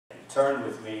turn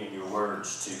with me in your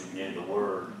words in the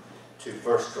Word to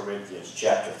 1 Corinthians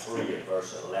chapter 3 and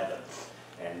verse 11,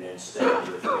 and then stand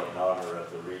with me in honor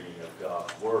of the reading of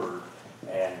God's Word.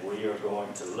 And we are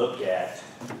going to look at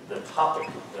the topic,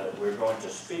 we're going to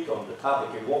speak on the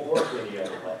topic. It won't work any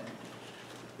other way.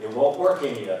 It won't work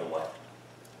any other way.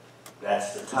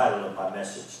 That's the title of my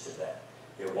message today.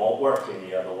 It won't work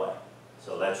any other way.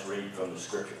 So let's read from the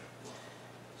Scripture.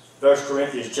 1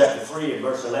 Corinthians chapter 3 and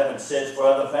verse 11 says, "For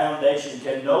other foundation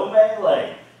can no man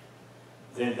lay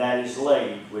than that is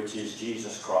laid, which is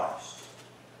Jesus Christ."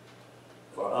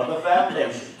 For other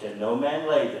foundation can no man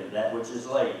lay than that which is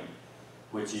laid,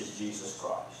 which is Jesus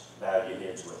Christ. Bow your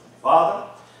heads with me. Father,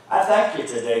 I thank you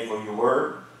today for your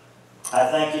word. I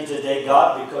thank you today,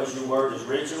 God, because your word is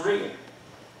rich and real.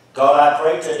 God, I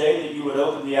pray today that you would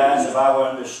open the eyes of our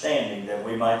understanding that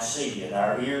we might see, and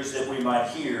our ears that we might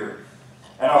hear,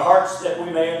 and our hearts that we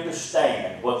may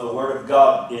understand what the Word of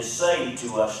God is saying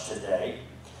to us today.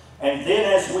 And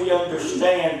then as we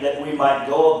understand that we might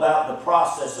go about the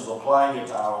process of applying it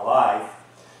to our life,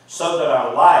 so that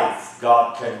our life,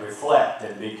 God, can reflect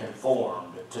and be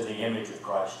conformed to the image of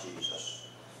Christ Jesus.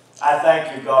 I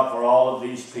thank you, God, for all of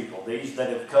these people, these that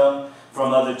have come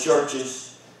from other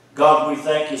churches. God, we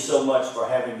thank you so much for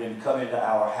having them come into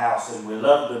our house, and we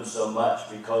love them so much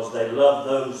because they love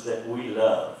those that we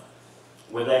love.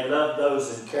 Where they love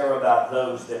those and care about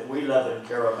those that we love and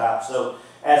care about. So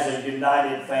as a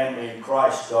united family in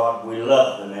Christ, God, we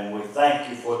love them and we thank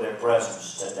you for their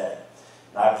presence today.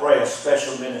 And I pray a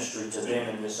special ministry to them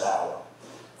in this hour.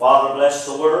 Father, bless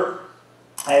the word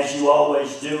as you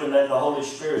always do, and let the Holy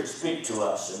Spirit speak to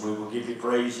us, and we will give you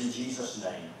praise in Jesus'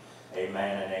 name.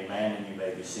 Amen and amen, and you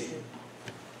may be seated.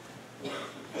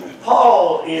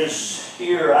 Paul is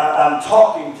here. I'm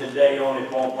talking today on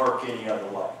It Won't Work Any Other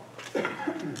Way.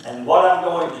 And what I'm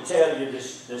going to tell you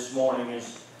this morning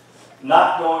is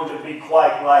not going to be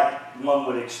quite like one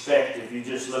would expect if you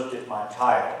just looked at my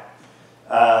title.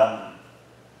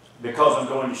 Because I'm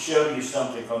going to show you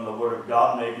something from the Word of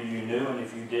God. Maybe you knew, and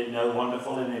if you did know,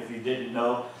 wonderful. And if you didn't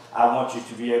know, I want you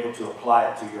to be able to apply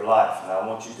it to your life. And I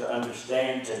want you to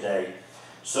understand today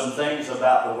some things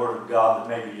about the Word of God that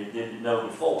maybe you didn't know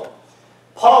before.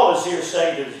 Paul is here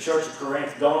saying to the church of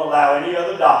Corinth, don't allow any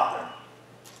other doctrine.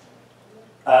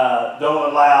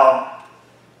 Don't allow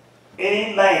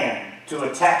any man to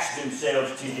attach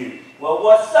themselves to you. Well,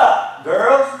 what's up,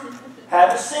 girls?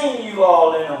 Haven't seen you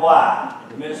all in a while.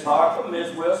 Miss Harper,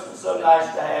 Miss Wilson, so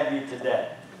nice to have you today.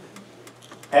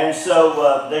 And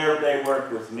so there they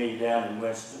work with me down in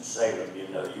Winston-Salem. You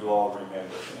know, you all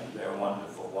remember them. They're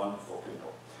wonderful, wonderful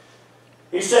people.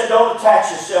 He said, don't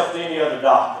attach yourself to any other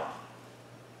doctor.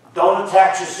 Don't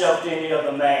attach yourself to any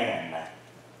other man.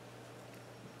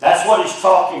 That's what he's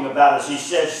talking about as he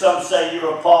says, some say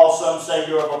you're of Paul, some say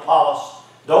you're of Apollos.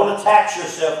 Don't attach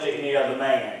yourself to any other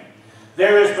man.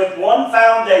 There is but one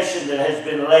foundation that has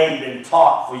been laid and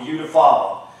taught for you to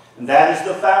follow. And that is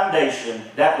the foundation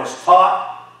that was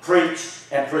taught, preached,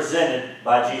 and presented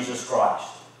by Jesus Christ.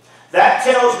 That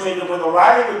tells me that when the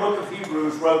writer of the book of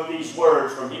Hebrews wrote these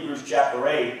words from Hebrews chapter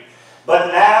 8, but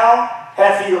now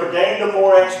hath he been ordained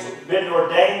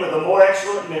with a more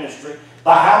excellent ministry,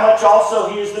 by how much also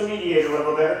he is the mediator of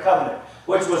a better covenant,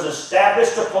 which was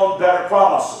established upon better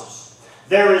promises.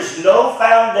 There is no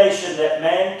foundation that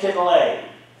man can lay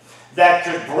that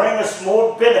could bring us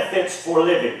more benefits for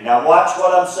living. Now watch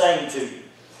what I'm saying to you,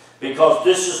 because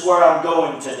this is where I'm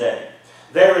going today.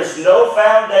 There is no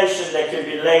foundation that can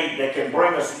be laid that can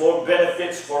bring us more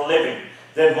benefits for living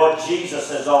than what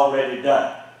Jesus has already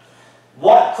done.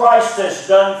 What Christ has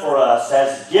done for us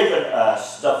has given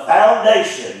us the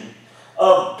foundation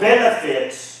of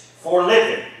benefits for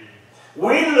living.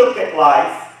 We look at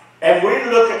life and we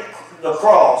look at the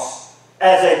cross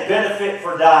as a benefit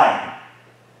for dying.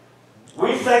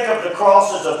 We think of the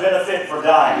cross as a benefit for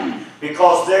dying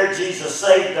because there Jesus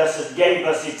saved us and gave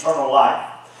us eternal life.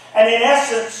 And in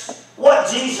essence, what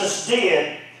Jesus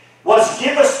did was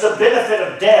give us the benefit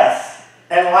of death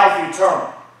and life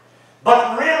eternal.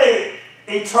 But really,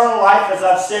 eternal life, as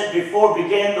I've said before,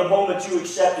 began the moment you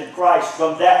accepted Christ.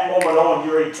 From that moment on,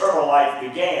 your eternal life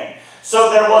began.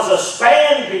 So there was a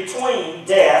span between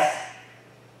death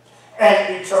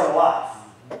and eternal life.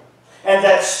 And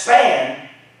that span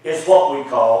is what we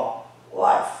call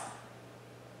life.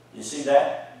 You see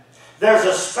that? There's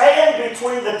a span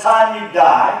between the time you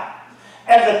die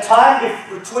and the time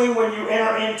between when you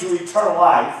enter into eternal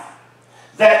life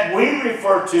that we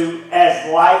refer to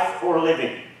as life or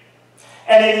living.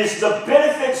 And it is the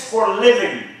benefits for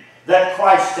living that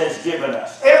Christ has given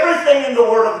us. Everything in the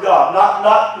Word of God,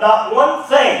 not one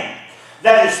thing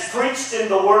that is preached in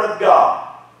the Word of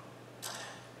God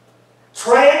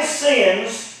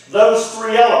transcends those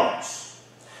three elements.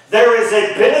 There is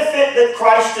a benefit that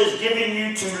Christ has given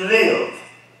you to live,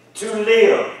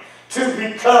 to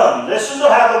become. Listen to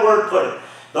how the Word put it.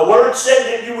 The Word said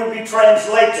that you would be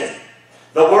translated.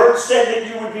 The Word said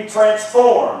that you would be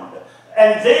transformed.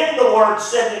 And then the Word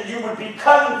said that you would be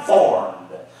conformed.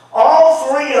 All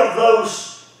three of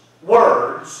those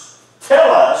words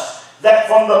tell us that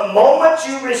from the moment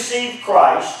you receive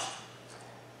Christ,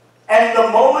 and the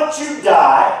moment you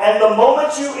die, and the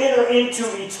moment you enter into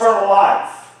eternal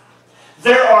life,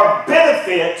 there are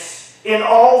benefits in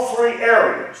all three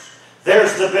areas.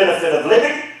 There's the benefit of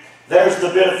living. There's the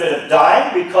benefit of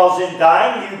dying, because in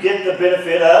dying you get the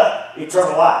benefit of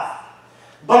eternal life.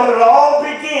 But it all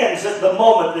begins at the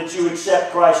moment that you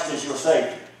accept Christ as your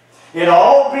Savior. It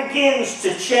all begins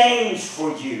to change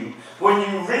for you when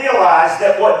you realize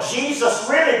that what Jesus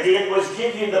really did was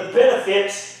give you the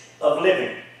benefits of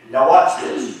living. Now watch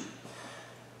this.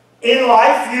 In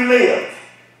life you live,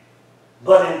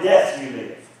 but in death you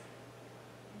live.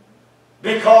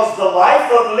 Because the life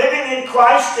of living in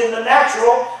Christ in the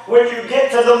natural, when you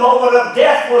get to the moment of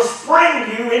death, will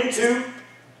spring you into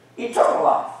eternal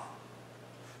life.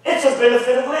 It's a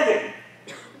benefit of living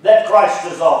that Christ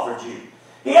has offered you.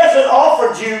 He hasn't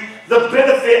offered you the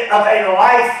benefit of a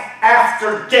life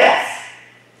after death.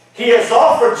 He has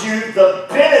offered you the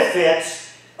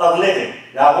benefits of living.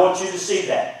 Now I want you to see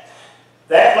that.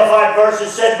 The Amplified Version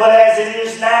said, but as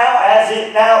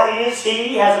it now is,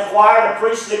 he has acquired a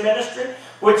priestly ministry,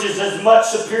 which is as much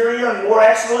superior and more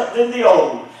excellent than the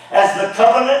old, as the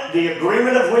covenant, the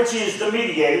agreement of which he is the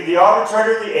mediator, the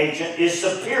arbitrator, the agent, is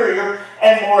superior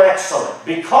and more excellent,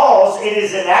 because it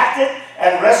is enacted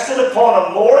and rested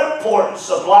upon a more important,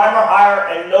 sublimer, higher,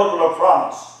 and nobler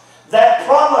promise. That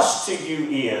promise to you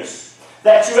is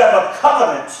that you have a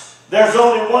covenant. There's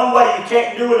only one way. You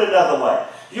can't do it another way.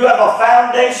 You have a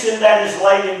foundation that is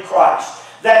laid in Christ.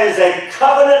 That is a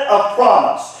covenant of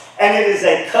promise. And it is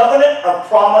a covenant of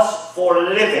promise for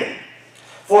living.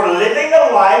 For living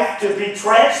a life to be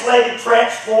translated,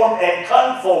 transformed, and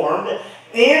conformed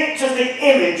into the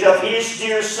image of His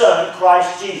dear Son,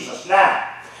 Christ Jesus. Now,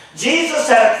 Jesus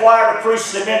had acquired a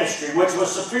priestly ministry which was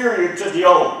superior to the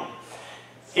old.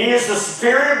 He is the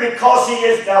superior because He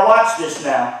is, now watch this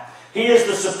now. He is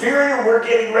the superior. We're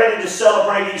getting ready to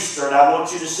celebrate Easter, and I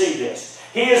want you to see this.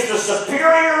 He is the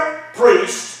superior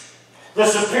priest, the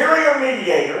superior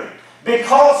mediator,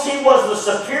 because He was the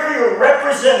superior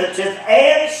representative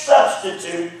and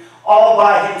substitute all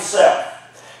by Himself.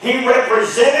 He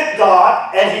represented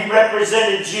God and He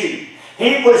represented you.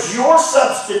 He was your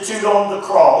substitute on the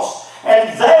cross,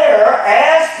 and there,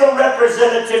 as the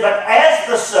representative and as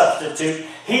the substitute,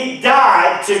 He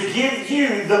died to give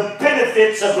you the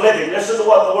benefits of living. Listen to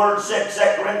what the Word said in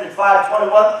 2 Corinthians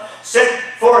 5:21. Said,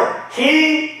 for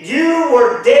you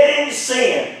were dead in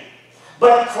sin,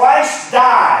 but Christ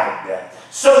died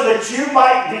so that you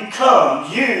might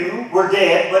become, you were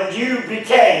dead, but you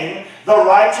became the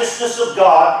righteousness of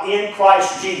God in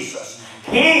Christ Jesus.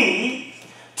 He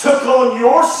took on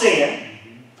your sin,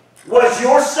 was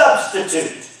your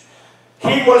substitute.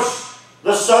 He was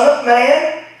the Son of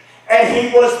Man, and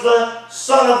He was the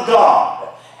Son of God.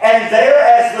 And there,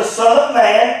 as the Son of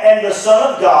Man and the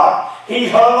Son of God, He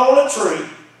hung on a tree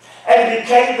and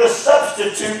became the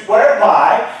substitute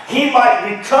whereby He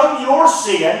might become your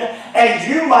sin and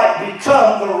you might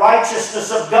become the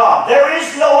righteousness of God. There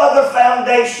is no other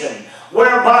foundation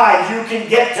whereby you can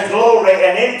get to glory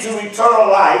and into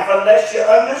eternal life unless you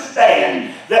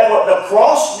understand that what the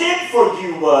cross did for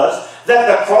you was that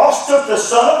the cross took the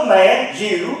Son of Man,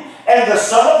 you, and the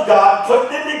Son of God, put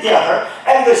them together,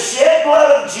 and the shed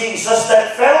blood of Jesus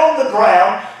that fell on the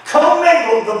ground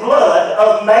commingled the blood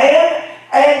of man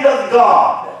and of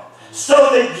God, so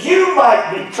that you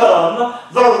might become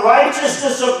the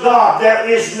righteousness of God. There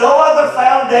is no other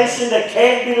foundation that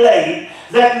can be laid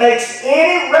that makes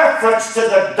any reference to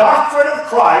the doctrine of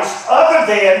Christ other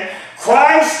than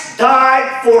Christ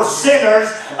died for sinners,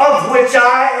 of which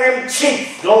I am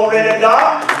chief. Glory to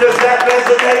God. Does that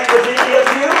resonate with any of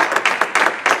you?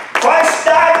 Christ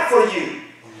died for you.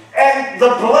 And the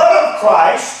blood of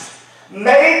Christ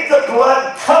made the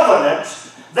blood covenant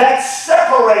that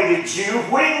separated you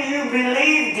when you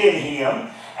believed in Him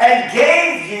and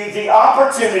gave you the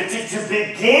opportunity to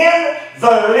begin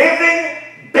the living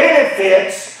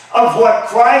benefits of what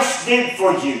Christ did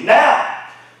for you. Now,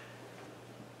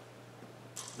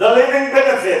 the living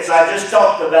benefits, I just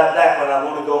talked about that one. I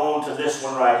want to go on to this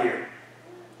one right here.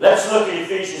 Let's look at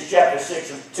Ephesians chapter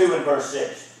 2 and verse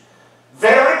 6.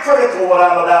 Very critical what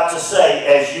I'm about to say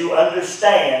as you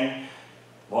understand.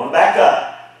 I want to back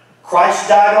up. Christ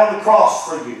died on the cross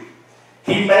for you.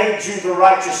 He made you the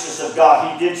righteousness of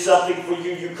God. He did something for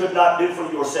you you could not do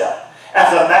for yourself.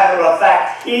 As a matter of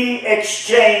fact, He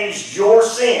exchanged your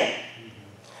sin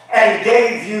and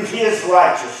gave you His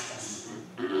righteousness.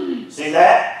 See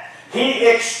that? He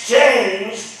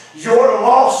exchanged your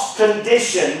lost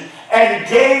condition and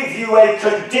gave you a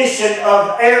condition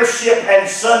of heirship and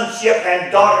sonship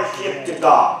and daughtership to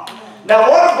God. Now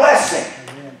what a blessing.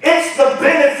 It's the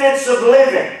benefits of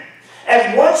living.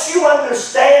 And once you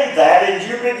understand that and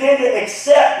you begin to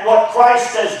accept what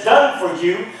Christ has done for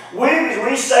you,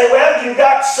 we say, well, you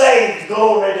got saved,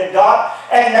 glory to God,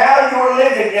 and now you're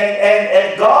living,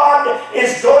 and God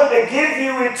is going to give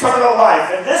you eternal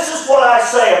life. And this is what I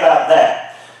say about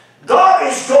that. God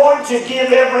is going to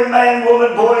give every man,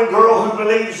 woman, boy, and girl who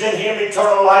believes in Him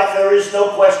eternal life. There is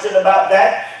no question about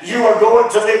that. You are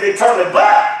going to live eternally.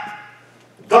 But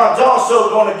God's also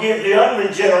going to give the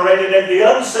unregenerated and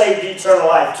the unsaved eternal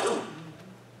life too.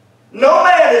 No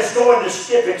man is going to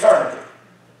skip eternity.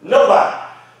 Nobody.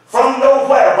 From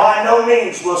nowhere, by no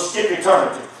means, will skip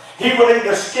eternity. He will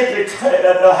either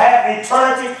have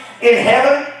eternity in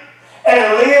heaven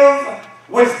and live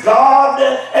with God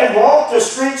and walk the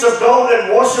streets of gold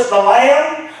and worship the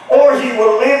Lamb, or he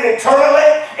will live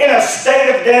eternally in a state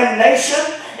of damnation,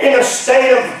 in a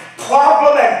state of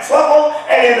problem and trouble,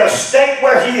 and in a state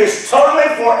where he is totally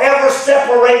forever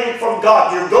separated from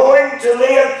God. You're going to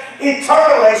live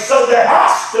eternally, so there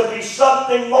has to be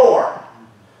something more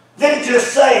than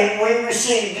just saying we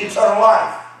received eternal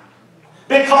life.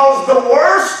 Because the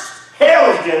worst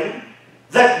hellion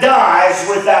that dies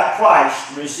without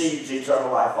Christ receives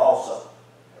eternal life also.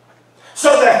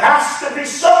 So there has to be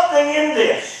something in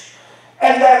this.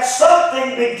 And that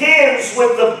something begins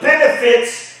with the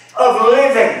benefits of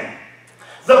living.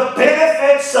 The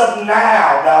benefits of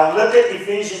now. Now look at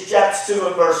Ephesians chapter 2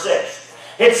 and verse 6.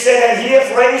 It said, and He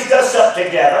hath raised us up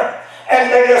together and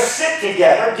made us sit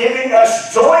together, giving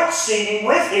us joint seating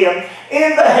with Him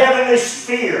in the heavenly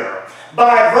sphere,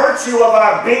 by virtue of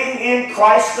our being in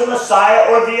Christ the Messiah,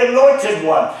 or the Anointed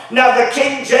One. Now the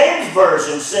King James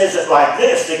Version says it like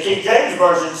this. The King James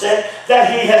Version said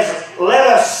that He has let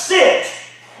us sit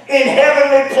in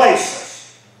heavenly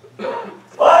places.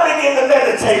 Well, I begin to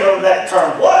meditate on that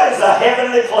term. What is a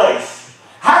heavenly place?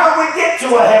 How do we get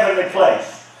to a heavenly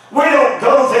place? We don't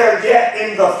go there yet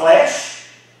in the flesh.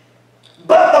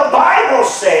 But the Bible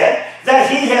said that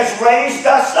He has raised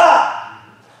us up.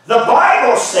 The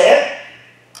Bible said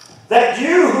that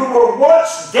you who were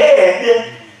once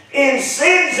dead in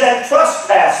sins and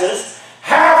trespasses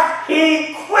hath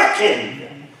He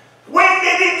quickened. When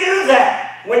did He do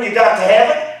that? When you got to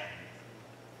heaven?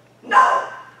 No.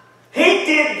 He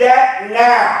did that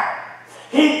now.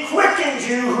 He quickened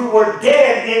you who were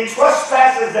dead in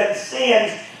trespasses and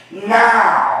sins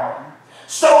now.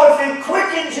 So if He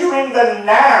quickened you in the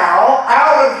now,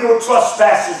 out of your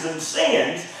trespasses and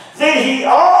sins, then He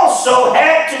also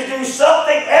had to do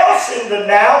something else in the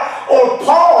now, or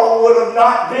Paul would have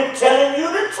not been telling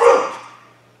you the truth.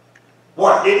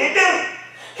 What did He do?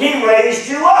 He raised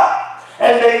you up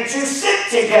and made you sit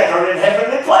together in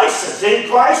heavenly places in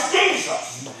Christ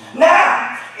Jesus.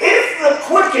 Now, if the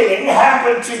quickening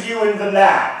happened to you in the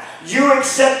now, you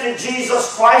accepted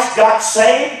Jesus Christ, got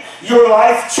saved, your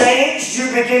life changed, you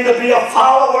begin to be a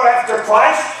follower after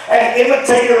Christ, an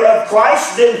imitator of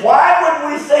Christ, then why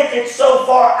would we think it's so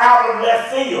far out of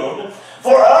left field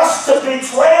for us to be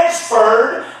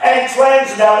transferred and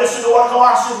now listen to what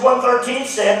Colossians 1:13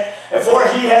 said, for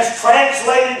He has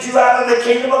translated you out of the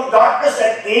kingdom of darkness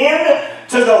and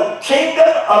into the kingdom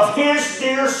of His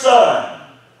dear Son.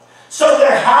 So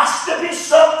there has to be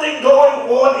something going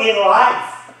on in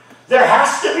life. There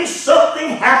has to be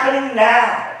something happening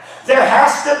now. There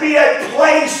has to be a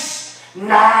place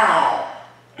now.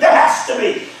 There has to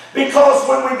be. Because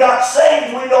when we got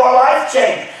saved, we know our life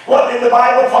changed. What in the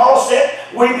Bible Paul said?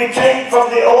 We became from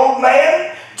the old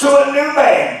man to a new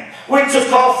man. We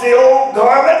took off the old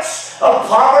garments of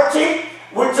poverty.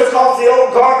 We took off the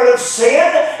old garment of sin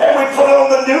and we put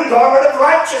on the new garment of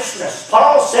righteousness.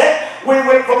 Paul said we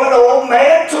went from an old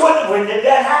man to a... When did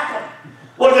that happen?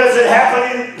 Well, does it happen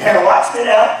in... Now, watch me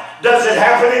now. Does it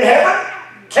happen in heaven?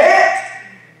 Can't.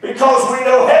 Because we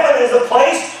know heaven is a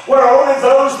place where only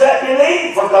those that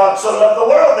believe, for God so loved the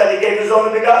world that He gave His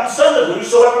only begotten Son, that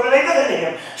whosoever believeth in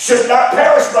Him should not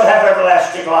perish but have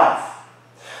everlasting life.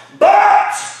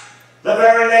 But the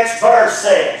very next verse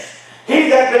says, he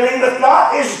that believeth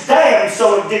not is damned.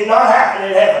 So it did not happen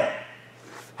in heaven.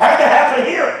 Had to happen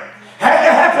here. Had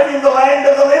to happen in the land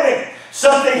of the living.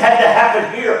 Something had to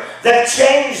happen here that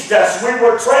changed us. We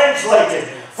were translated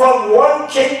from one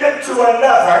kingdom to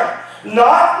another,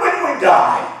 not when we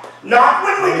died, Not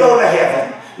when we go to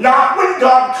heaven. Not when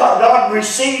God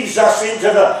receives us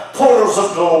into the portals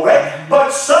of glory.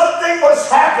 But something was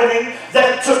happening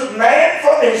that took man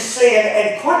from his sin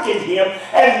and quickened him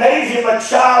and made him a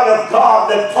child of God,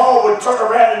 that Paul would turn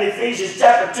around in Ephesians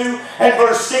chapter 2 and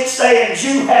verse 6 saying,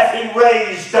 you hath he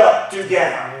raised up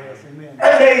together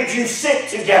and made you sit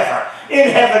together in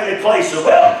heavenly places.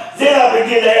 Well, then I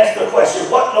begin to ask the question,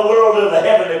 what in the world are the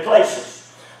heavenly places?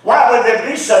 Why would there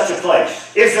be such a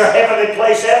place? Is there a heavenly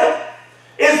place heaven?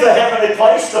 Is the heavenly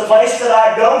place the place that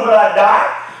I go when I die?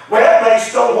 Well,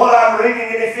 based on what I'm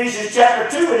reading in Ephesians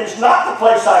chapter 2, it is not the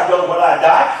place I go when I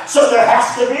die, so there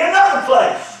has to be another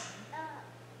place.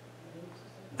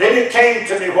 Then it came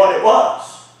to me what it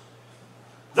was.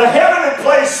 The heavenly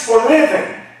place for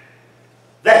living.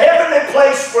 The heavenly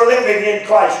place for living in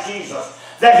Christ Jesus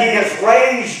that He has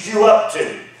raised you up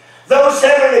to. Those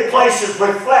heavenly places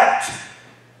reflect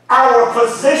our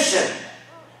position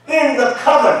in the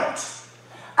covenant.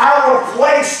 Our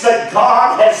place that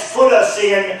God has put us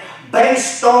in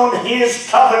based on His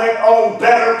covenant, on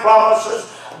better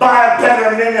promises, by a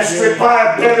better ministry,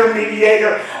 by a better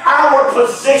mediator. Our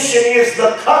position is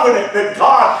the covenant that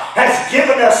God has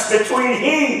given us between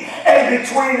He and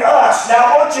between us. Now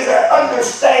I want you to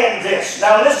understand this.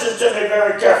 Now listen to me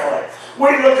very carefully.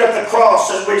 We look at the cross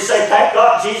and we say, thank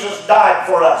God Jesus died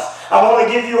for us. I want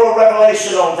to give you a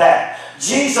revelation on that.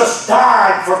 Jesus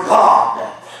died for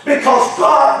God. Because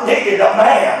God needed a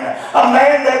man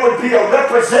that would be a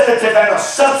representative and a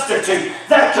substitute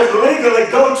that could legally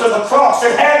go to the cross.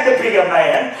 It had to be a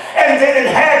man, and then it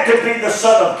had to be the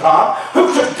Son of God who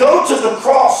could go to the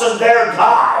cross and there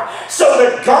die, so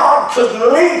that God could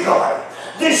legally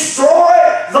destroy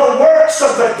the works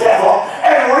of the devil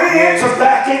and re-enter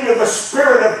back into the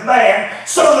spirit of man,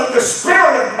 so that the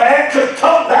spirit of man could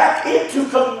come back into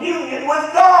communion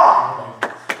with God.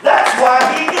 That's why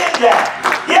He did that.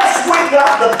 Yes, we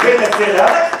got the benefit of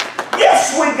it.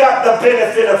 Yes, we got the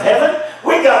benefit of heaven.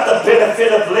 We got the benefit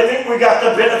of living. We got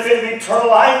the benefit of eternal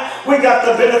life. We got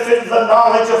the benefit of the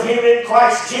knowledge of Him in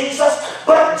Christ Jesus.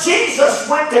 But Jesus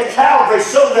went to Calvary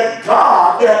so that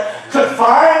God could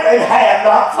find and have,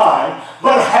 not find,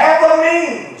 but have a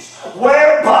means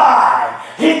whereby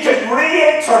He could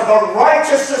re-enter the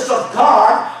righteousness of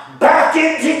God back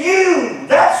into you.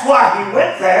 That's why He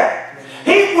went there.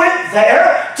 He went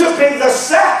there to be the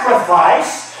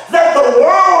sacrifice that the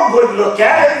world would look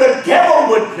at and the devil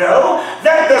would know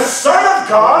that the Son of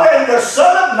God and the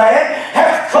Son of Man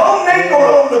have commingled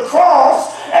on the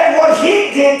cross, and what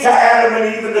He did to Adam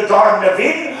and Eve in the Garden of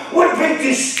Eden would be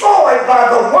destroyed by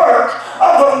the work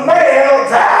of a man.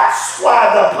 That's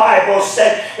why the Bible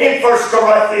said in 1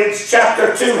 Corinthians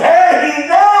chapter 2, had He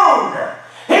known,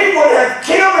 He would have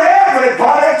killed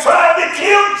everybody trying to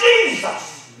kill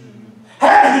Jesus.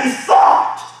 Had He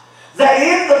thought that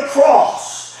in the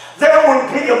cross there would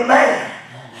be a man,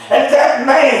 and that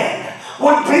man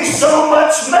would be so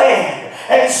much man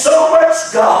and so much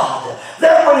God,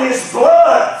 that when His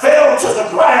blood fell to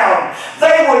the ground,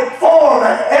 they would form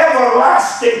an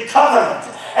everlasting covenant.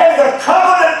 And the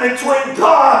covenant between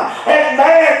God and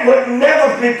man would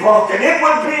never be broken. It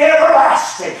would be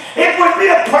everlasting. It would be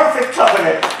a perfect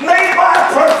covenant made by a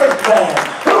perfect man,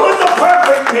 who was the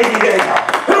perfect mediator,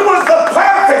 who was the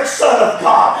perfect Son of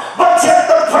God, but yet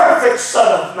the perfect Son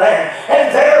of Man.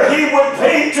 And there He would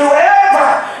be to ever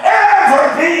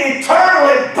be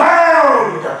eternally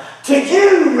bound to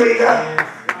you, Rita.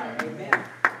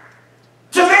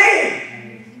 To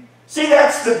me. See,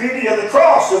 that's the beauty of the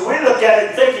cross. And we look at it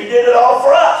and think He did it all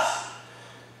for us.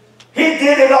 He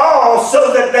did it all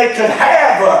so that they could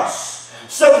have us,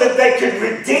 so that they could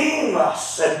redeem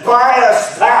us and buy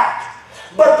us back.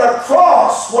 But the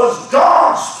cross was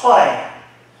God's plan.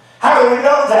 How do we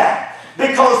know that?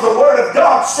 Because the Word of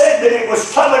God said that it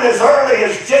was coming as early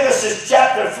as Genesis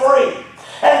chapter 3.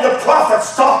 And the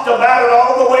prophets talked about it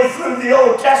all the way through the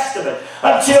Old Testament,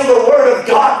 until the Word of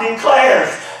God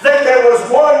declares that there was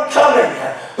one coming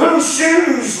whose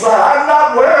shoes I'm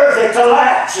not worthy to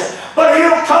latch, but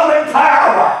He'll come in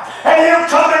power and He'll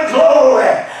come in glory.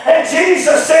 And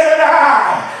Jesus said, and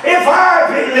if I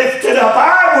be lifted up,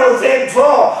 I will then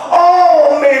draw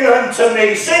all men unto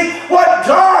me. See, what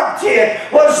God did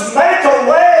was make a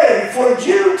way for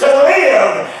you to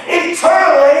live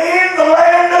eternally in the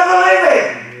land of the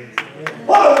living.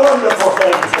 What a wonderful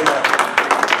thing to know.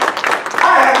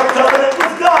 I have a covenant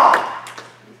with God.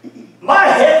 My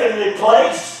heavenly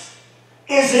place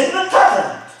is in the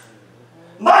covenant.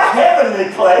 My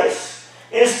heavenly place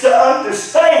is to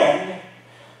understand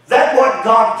that what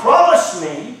God promised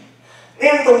me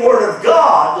in the Word of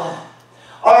God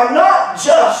are not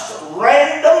just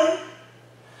random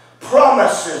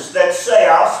promises that say,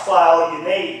 I'll supply all you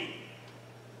need.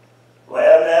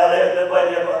 Well,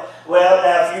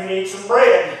 now, if you need some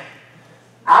bread,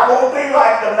 I won't be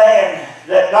like the man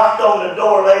that knocked on the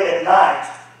door late at night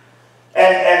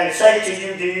and say to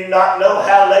you, do you not know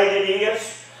how late it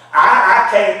is? I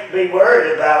can't be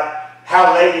worried about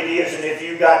how late it is and if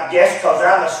you got guests because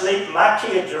I'm asleep and my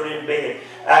kids are in bed.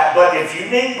 But if you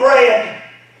need bread,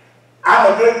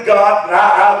 I'm a good God and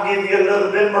I'll give you a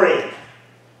little bit of bread.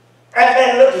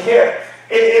 And look here,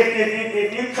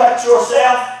 if you cut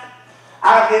yourself,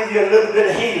 I'll give you a little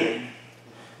bit of healing.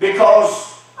 Because,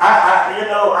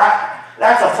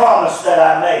 that's a promise that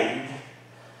I made.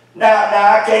 Now,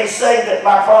 I can't say that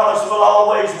my promise will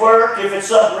always work if it's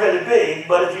something really big,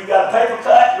 but if you've got a paper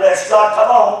cut, bless God, come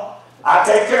on. I'll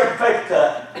take care of the paper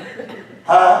cut.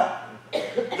 Huh?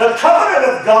 The covenant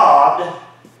of God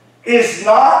is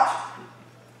not,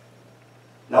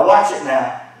 now watch it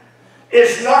now,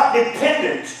 is not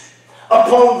dependent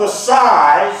upon the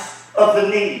size of the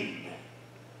need.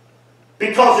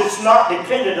 Because it's not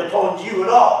dependent upon you at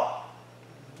all.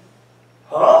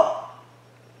 Huh?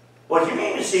 What do you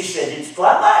mean? He said he'd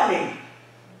supply my need.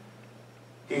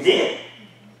 He did.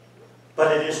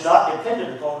 But it is not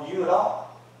dependent upon you at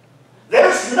all.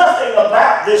 There's nothing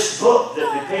about this book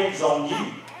that depends on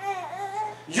you.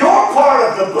 Your part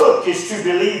of the book is to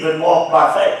believe and walk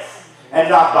by faith and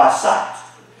not by sight.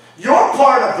 Your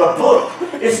part of the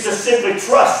book is to simply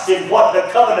trust in what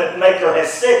the covenant maker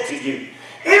has said to you.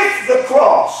 If the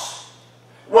cross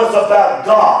was about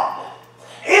God,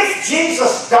 if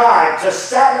Jesus died to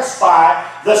satisfy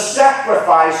the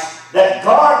sacrifice that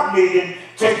God needed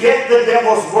to get the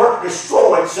devil's work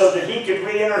destroyed so that he could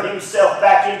re-enter himself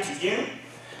back into you,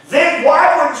 then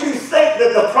why would you think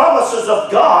that the promises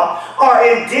of God are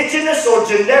indigenous or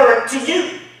generic to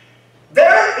you?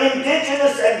 They're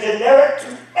indigenous and generic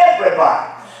to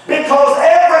everybody. Because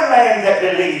every man that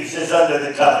believes is under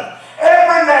the covenant.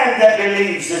 Every man that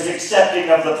believes is accepting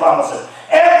of the promises.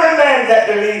 Every man that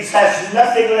believes has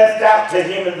nothing left out to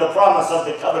him in the promise of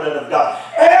the covenant of God.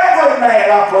 Every man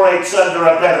operates under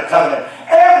a better covenant.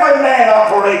 Every man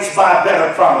operates by a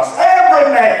better promise.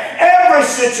 Every man, every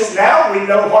situation. Now we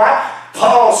know why.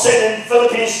 Paul said in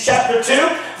Philippians chapter 2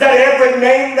 that every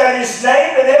name that is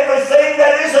named and everything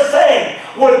that is a thing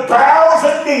would bow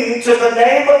the knee to the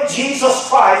name of Jesus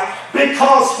Christ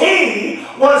because he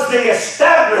was the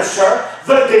establisher,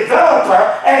 the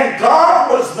developer, and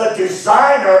God was the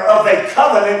designer of a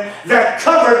covenant that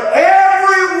covered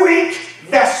every weak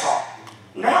vessel.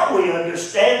 Now we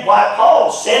understand why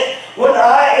Paul said, when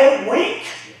I am weak,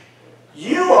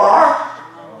 you are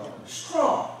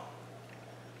strong.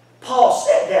 Paul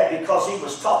said that because he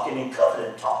was talking in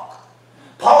covenant talk.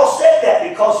 Paul said that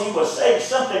because he was saying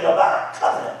something about a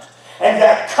covenant. And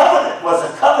that covenant was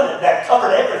a covenant that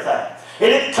covered everything. It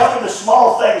didn't cover the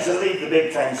small things and leave the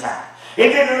big things out. It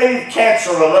didn't leave cancer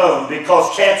alone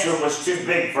because cancer was too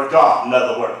big for God, in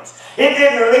other words. It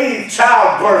didn't leave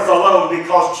childbirth alone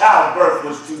because childbirth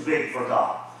was too big for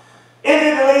God. It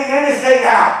didn't leave anything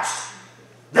out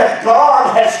that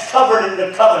God has covered in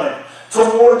the covenant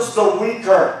towards the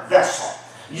weaker vessel.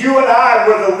 You and I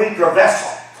were the weaker vessel.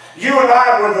 You and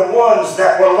I were the ones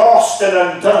that were lost and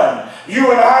undone.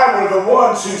 You and I were the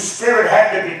ones whose spirit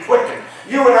had to be quickened.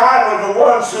 You and I were the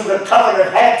ones who the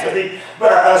covenant had to be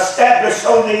established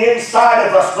on the inside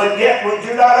of us, but yet we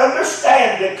do not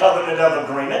understand the covenant of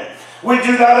agreement. We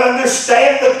do not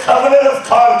understand the covenant of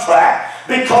contract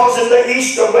because in the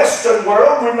East or Western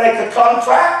world we make a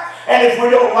contract, and if we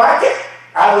don't like it,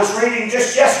 I was reading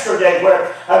just yesterday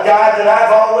where a guy that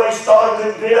I've always thought a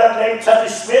good bit of named Tubby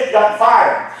Smith got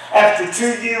fired after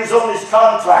 2 years on his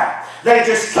contract. They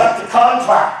just cut the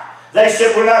contract. They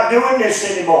said, we're not doing this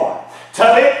anymore.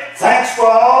 Tubby, thanks for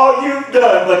all you've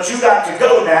done, but you got to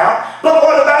go now. But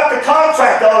what about the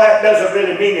contract? All that doesn't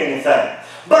really mean anything.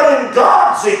 But in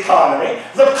God's economy,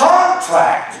 the covenant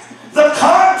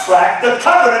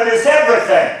is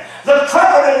everything. The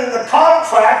covenant in the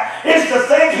contract is the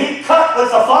thing he cut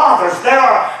with the fathers. There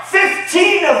are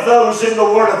 15 of those in the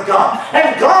Word of God.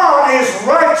 And God is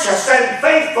righteous and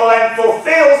faithful and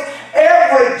fulfills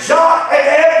every jot and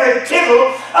every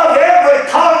tittle of every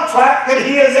contract that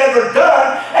he has ever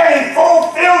done. And he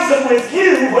fulfills them with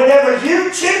you whenever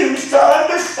you choose to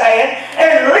understand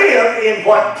and live in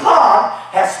what God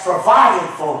has provided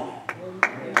for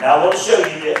you. Now I want to show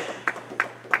you this.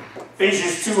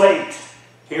 Ephesians 2:8.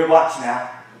 Here, watch now.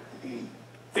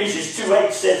 Ephesians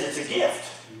 2:8 says it's a gift.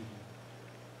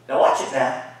 Now watch it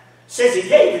now. It says he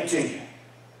gave it to you.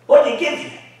 What did he give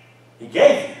you? He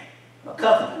gave you a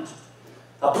covenant.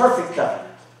 A perfect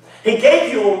covenant. He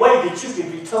gave you a way that you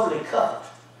could be totally covered.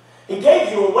 He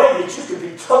gave you a way that you could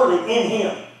be totally in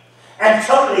Him and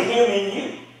totally Him in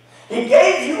you. He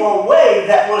gave you a way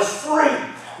that was free.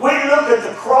 We look at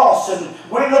the cross and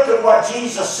we look at what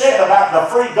Jesus said about the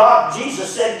free God.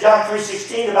 Jesus said in John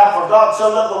 3:16 about for God so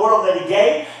loved the world that He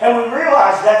gave. And we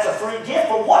realize that's a free gift.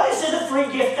 But what is it a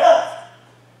free gift of?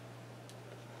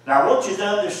 Now I want you to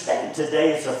understand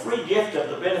today it's a free gift of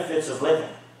the benefits of living.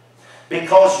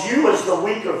 Because you as the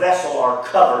weaker vessel are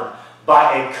covered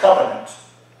by a covenant.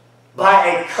 By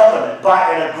a covenant,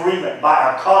 by an agreement,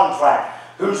 by a contract,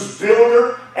 whose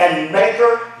builder and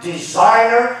maker,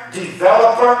 designer,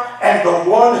 developer, and the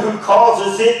one who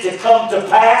causes it to come to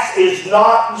pass is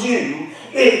not you.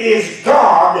 It is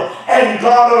God and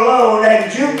God alone,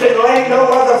 and you can lay no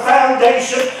other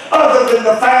foundation other than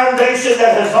the foundation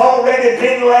that has already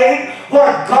been laid.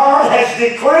 What God has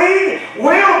decreed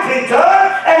will be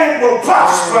done, and it will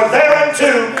prosper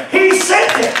thereunto He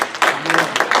sent it.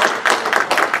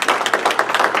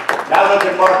 Now look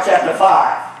at Mark chapter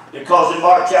 5, because in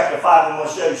Mark chapter 5 I'm going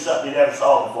to show you something you never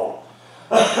saw before.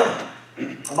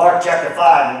 Mark chapter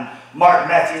 5 and Mark,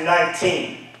 Matthew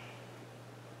 19.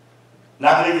 And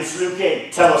I believe it's Luke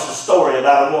 8. Tell us a story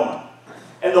about a woman.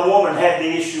 And the woman had the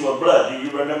issue of blood. Do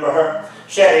you remember her?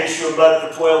 She had an issue of blood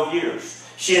for 12 years.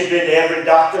 She had been to every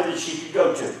doctor that she could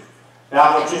go to. Now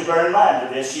I want you to bear in mind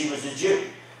to this, she was a Jew.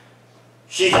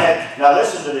 She had, now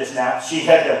listen to this now, she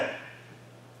had the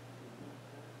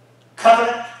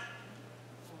covenant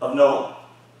of Noah,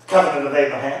 the covenant of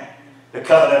Abraham, the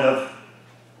covenant of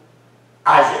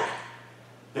Isaac,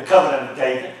 the covenant of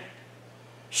David.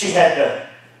 She had the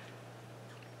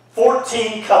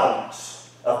 14 covenants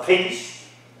of peace,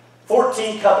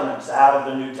 14 covenants out of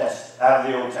the New Testament, out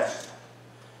of the Old Testament.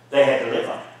 They had to live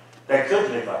under. They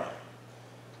could live under.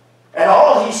 And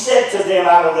all He said to them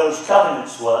out of those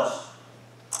covenants was,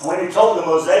 when He told the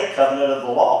Mosaic covenant of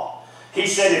the law, He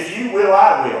said, if you will,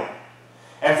 I will.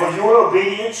 And for your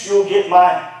obedience, you'll get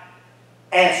my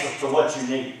answer to what you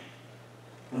need.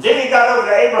 And then He got over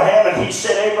to Abraham and He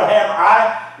said, Abraham,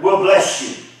 I will bless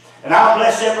you. And I'll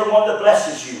bless everyone that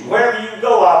blesses you. Wherever you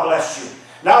go, I'll bless you.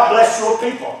 And I'll bless your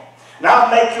people. And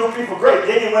I'll make your people great.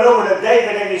 Then He went over to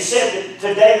David and He said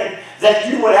to David that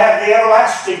you would have the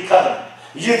everlasting covenant.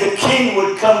 You, the king,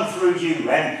 would come through you.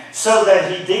 And so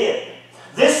that He did.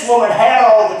 This woman had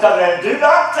all the covenant. Do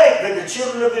not think that the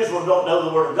children of Israel don't know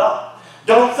the Word of God.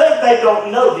 Don't think they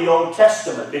don't know the Old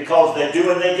Testament, because they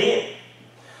do and they did.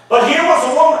 But here was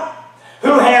a woman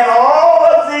who had all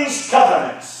of these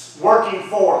covenants working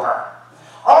for her.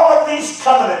 All of these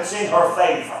covenants in her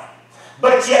favor.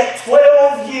 But yet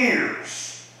 12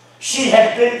 years she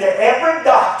had been to every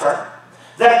doctor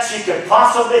that she could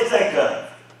possibly think of.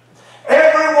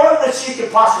 Everyone that she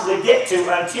could possibly get to,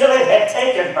 until it had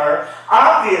taken her,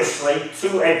 obviously,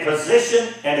 to a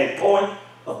position and a point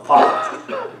of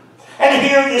poverty. And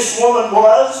here this woman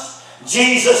was,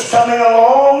 Jesus coming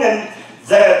along, and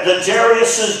the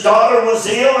Jairus' daughter was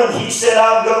ill, and He said,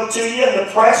 I'll go to you, and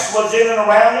the press was in and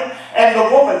around Him, and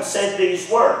the woman said these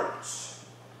words.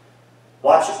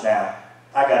 Watch it now.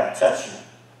 I got to touch Him.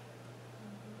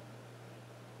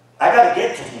 I got to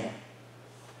get to Him.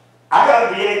 I got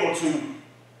to be able to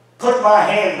put my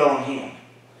hand on Him,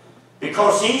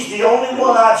 because He's the only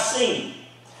one I've seen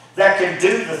that can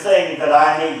do the thing that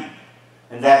I need,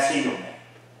 and that's heal me.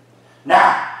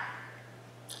 Now,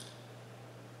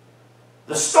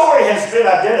 the story has been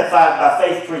identified by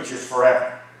faith preachers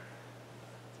forever.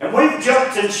 And we've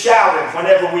jumped and shouted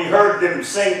whenever we heard them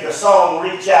sing the song,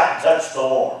 Reach Out and Touch the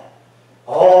Lord.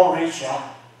 Oh, reach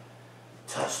out,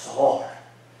 touch the Lord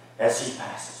as He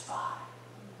passes by.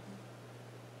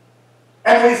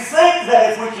 And we think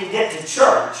that if we can get to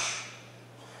church,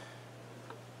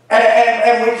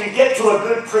 and we can get to a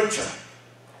good preacher,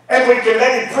 and we can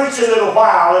let him preach a little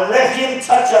while and let him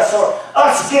touch us, or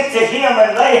us get to him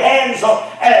and lay hands on,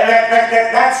 and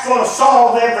that's going to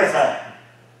solve everything.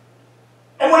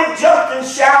 And we've jumped and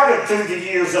shouted through the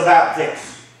years about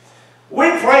this.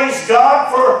 We praise God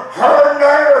for her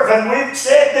nerve, and we've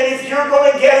said that if you're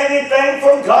going to get anything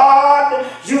from God,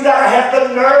 you got to have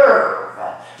the nerve.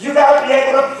 You got to be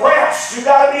able to press. You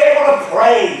got to be able to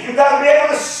pray. You got to be able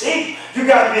to seek. You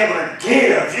got to be able to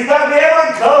give. You got to be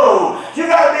able to go. You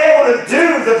got to be able to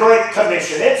do the Great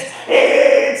Commission.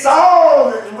 It's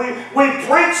all, we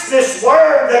preach this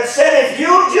word that said if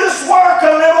you just work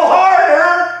a little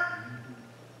harder,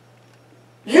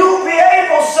 you'll be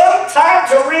able sometime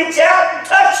to reach out and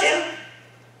touch Him.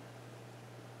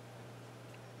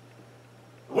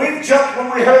 We've jumped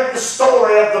when we heard the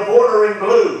story of the border in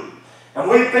blue. And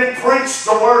we've been preached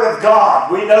the Word of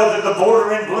God. We know that the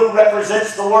border in blue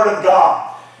represents the Word of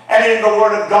God. And in the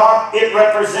Word of God, it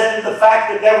represented the fact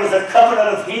that there was a covenant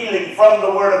of healing from the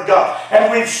Word of God.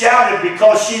 And we've shouted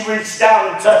because she reached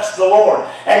out and touched the Lord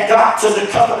and got to the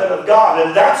covenant of God.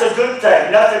 And that's a good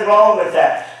thing. Nothing wrong with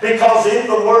that. Because in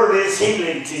the Word is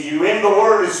healing to you. In the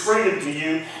Word is freedom to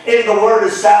you. In the Word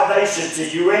is salvation to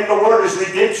you. In the Word is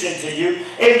redemption to you.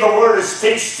 In the Word is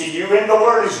peace to you. In the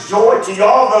Word is joy to you.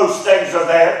 All those things are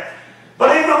there.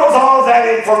 But even with all that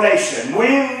information, we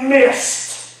missed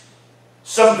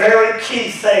some very key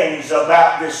things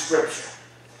about this scripture.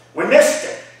 We missed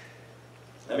it.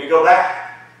 Let me go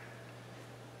back.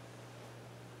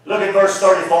 Look at verse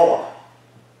 34.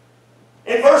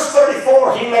 In verse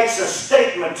 34, he makes a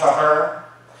statement to her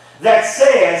that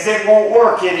says it won't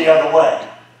work any other way.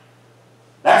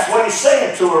 That's what he's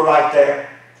saying to her right there.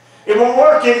 It won't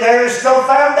work in there. There's no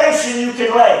foundation you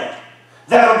can lay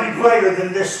that'll be greater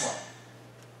than this one.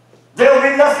 There'll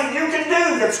be nothing you can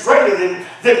do that's greater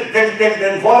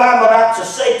than what I'm about to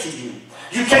say to you.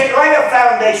 You can't lay a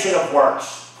foundation of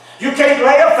works. You can't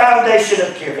lay a foundation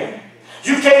of giving.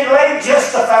 You can't lay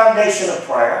just a foundation of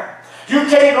prayer. You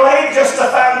can't lay just a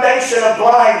foundation of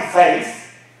blind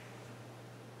faith.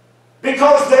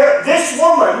 Because this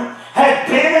woman had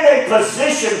been in a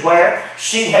position where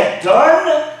she had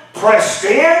done, pressed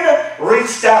in,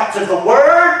 reached out to the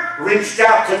Word, reached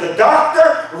out to the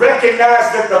doctor,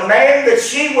 recognized that the man that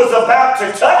she was about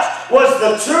to touch was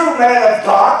the true man of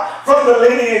God from the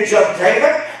lineage of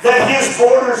David, that his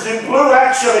borders in blue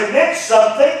actually meant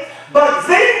something. But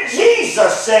then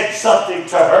Jesus said something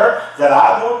to her that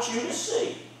I want you to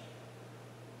see.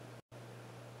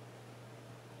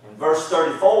 In verse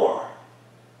 34,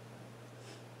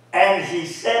 and he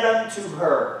said unto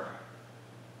her,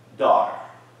 daughter.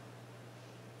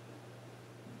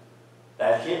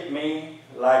 That hit me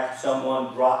like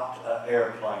someone dropped an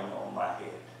airplane on my head.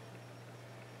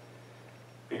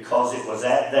 Because it was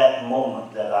at that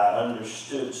moment that I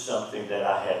understood something that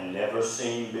I had never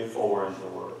seen before in the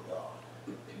Word of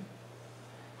God.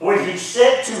 When he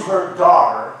said to her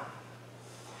daughter,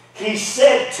 he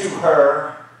said to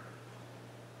her,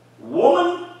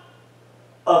 woman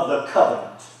of the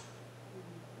covenant,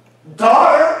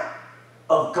 daughter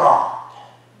of God.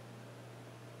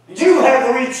 You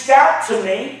have reached out to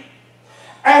me,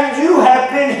 and you have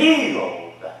been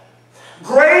healed.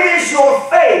 Great is your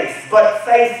faith, but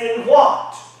faith in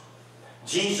what?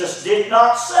 Jesus did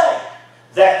not say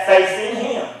that faith in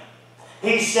him.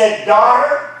 He said,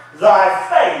 daughter, thy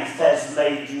faith has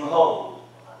made you whole.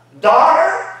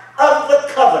 Daughter of the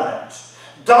covenant.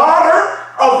 Daughter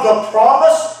of the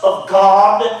promise of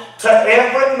God to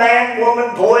every man,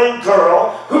 woman, boy, and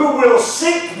girl who will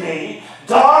seek me.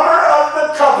 Daughter of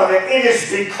the covenant. It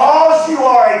is because you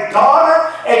are a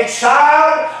daughter, a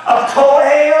child, a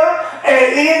co-heir,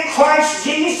 and in Christ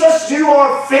Jesus you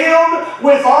are filled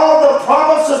with all the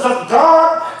promises of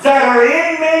God that are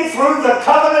in me through the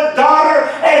covenant daughter,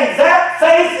 and that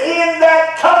faith in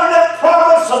that covenant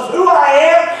promise of who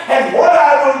I am and what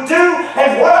I will do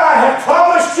and what I have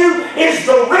promised you is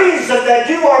the reason that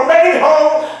you are made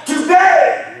whole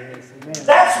today. Yes,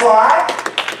 that's why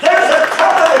there's a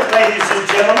covenant, ladies and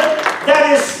gentlemen,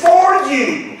 that is for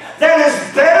you, that is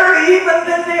better even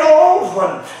than the old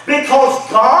one, because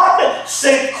God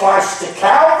sent Christ to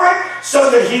Calvary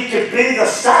so that he could be the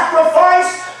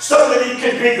sacrifice, so that he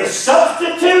could be the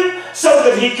substitute, so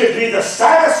that he could be the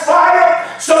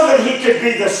satisfier, so that he could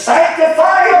be the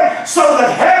sanctifier, so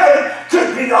that heaven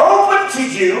could be open to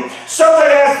you, so that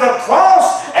as the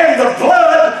cross and the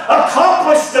blood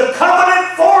accomplished the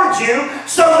covenant for you,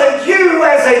 so that you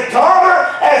as a daughter,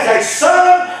 as a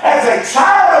son, as a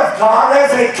child of God,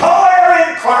 as a co-heir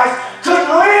in Christ, could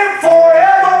live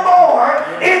forevermore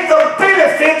in the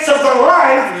benefits of the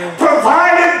life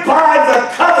provided by the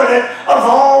covenant of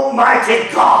Almighty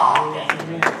God.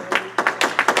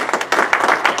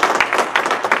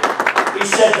 He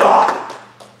said, daughter,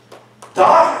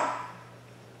 daughter,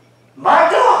 my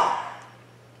daughter,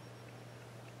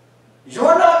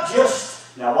 you're not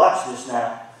just, now watch this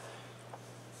now.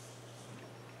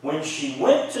 When she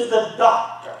went to the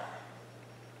doctor,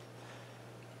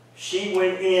 she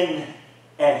went in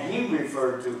and he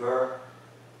referred to her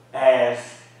as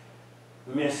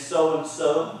Miss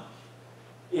So-and-so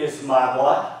is my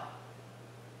what?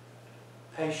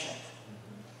 Patient.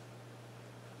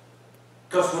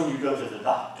 Because when you go to the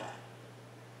doctor,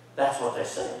 that's what they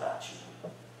say about you.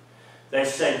 They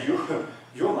say,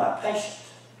 you're my patient.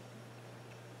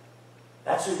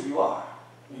 That's who you are.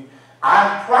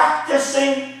 I'm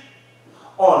practicing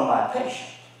on my patient.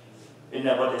 Isn't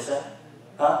that what they say?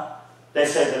 Huh? They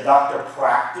say the doctor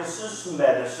practices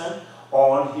medicine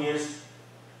on his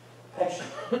patient.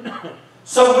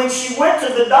 So when she went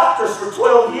to the doctors for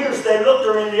 12 years, they looked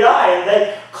her in the eye and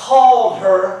they called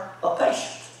her a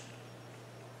patient.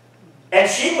 And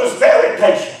she was very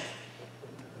patient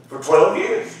for 12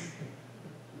 years.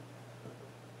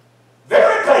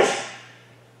 Very patient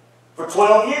for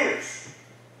 12 years.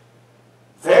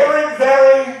 Very,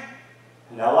 very,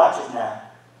 now watch it now,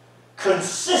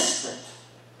 consistent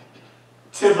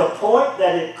to the point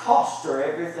that it cost her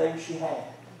everything she had.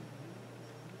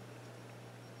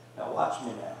 Now watch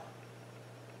me now.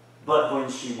 But when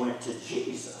she went to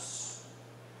Jesus,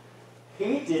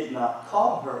 he did not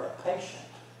call her a patient.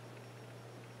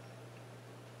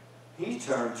 He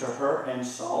turned to her and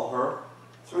saw her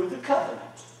through the covenant.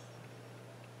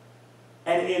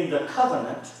 And in the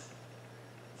covenant,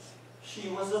 she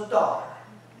was a daughter.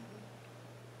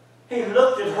 He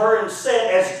looked at her and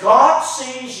said, as God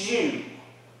sees you,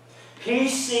 he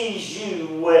sees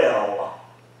you well.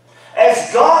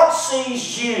 As God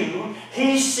sees you,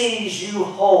 he sees you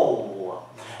whole.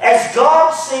 As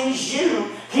God sees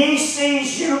you, he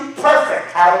sees you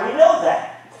perfect. How do we know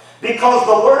that? Because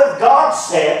the Word of God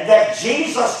said that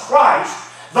Jesus Christ,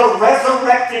 the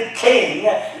resurrected King,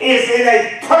 is in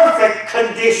a perfect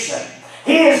condition.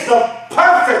 He is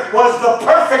was the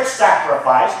perfect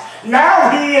sacrifice. Now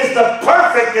he is the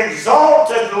perfect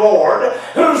exalted Lord,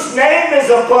 whose name is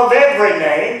above every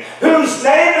name, whose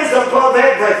name is above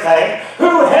everything,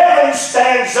 who heaven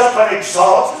stands up and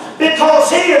exalts, because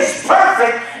he is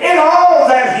perfect in all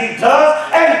that he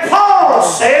does. And Paul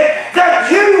said that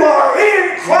you are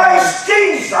in Christ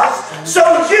Jesus, so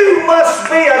you must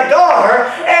be a daughter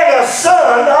and a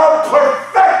son of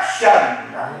perfection.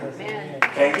 Amen.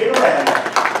 Can't get around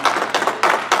that.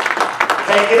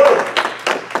 Can't get over it.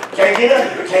 Can't get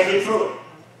under it. Can't get through it.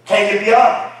 Can't get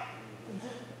beyond it.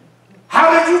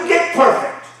 How did you get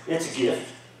perfect? It's a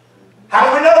gift. How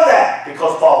do we know that?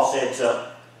 Because Paul said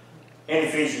so in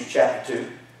Ephesians chapter 2.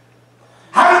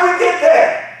 How did we get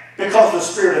there? Because the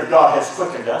Spirit of God has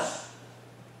quickened us.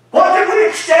 What did we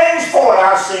exchange for?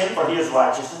 Our sin for his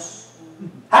righteousness.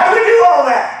 How do we do all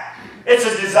that? It's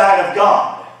a design of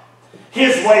God.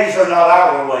 His ways are not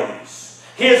our ways.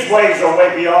 His ways are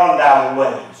way beyond our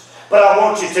ways. But I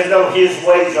want you to know his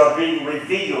ways are being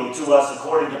revealed to us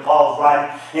according to Paul's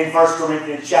writing in 1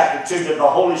 Corinthians chapter 2 that the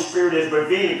Holy Spirit is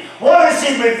revealing. What is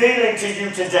he revealing to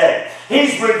you today?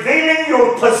 He's revealing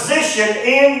your position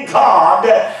in God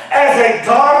as a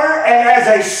daughter and as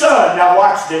a son. Now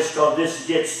watch this, because this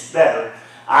gets better,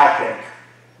 I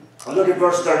think. Look at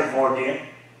verse 34 again.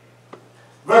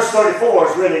 Verse 34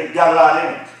 has really got a lot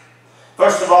in it.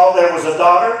 First of all, there was a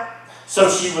daughter, so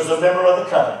she was a member of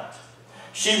the covenant.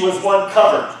 She was one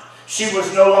covered. She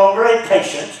was no longer a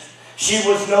patient. She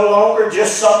was no longer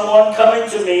just someone coming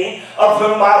to me of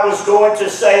whom I was going to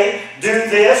say, do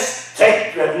this,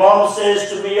 take, as Mama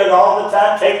says to me all the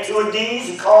time, take 2 of these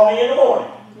and call me in the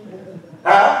morning.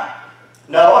 Huh?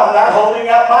 No, I'm not holding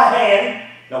out my hand.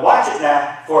 Now watch it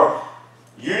now. For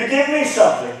you to give me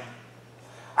something.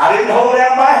 I didn't hold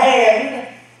out my hand,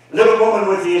 little woman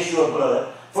with the issue of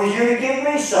blood, for you to give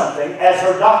me something as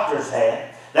her doctors had.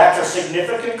 That's a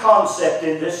significant concept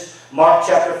in this Mark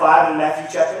chapter 5 and Matthew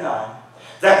chapter 9.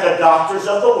 That the doctors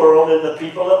of the world and the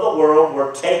people of the world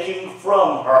were taking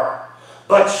from her.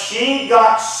 But she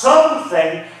got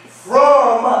something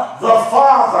from the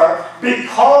Father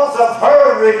because of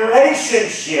her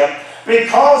relationship,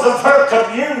 because of her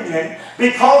communion,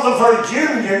 because of her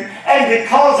union, and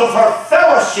because of her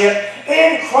fellowship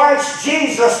in Christ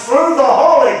Jesus through the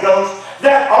Holy Ghost,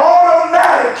 that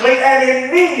automatically and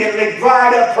immediately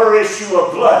dried up her issue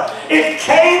of blood. It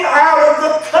came out of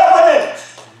the covenant.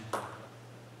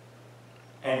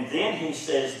 And then he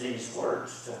says these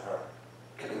words to her.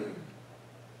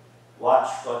 Watch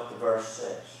what the verse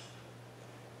says.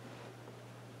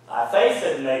 Thy faith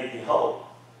hath made thee whole.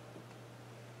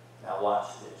 Now watch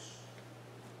this.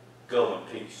 Go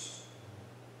in peace.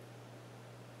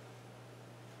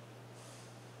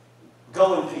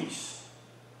 Go in peace.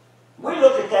 We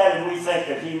look at that and we think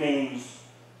that he means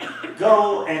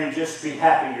go and just be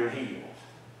happy you're healed.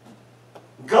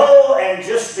 Go and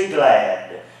just be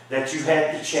glad that you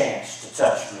had the chance to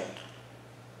touch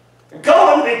me.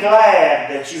 Go and be glad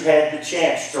that you had the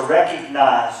chance to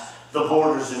recognize the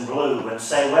borders in blue and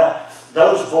say, well,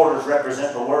 those borders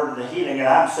represent the word and the healing, and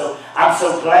I'm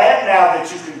so glad now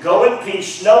that you can go in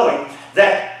peace knowing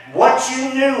that what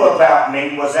you knew about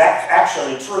me was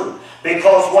actually true.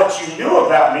 Because what you knew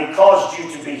about me caused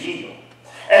you to be healed.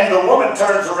 And the woman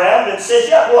turns around and says,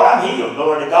 yeah, well, I'm healed,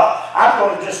 glory to God. I'm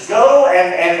going to just go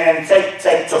and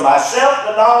take to myself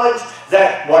the knowledge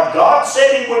that what God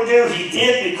said he would do, he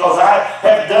did, because I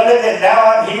have done it, and now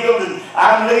I'm healed, and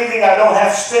I'm leaving. I don't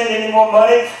have to spend any more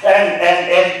money.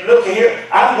 And look here,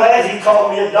 I'm glad he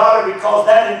called me a daughter, because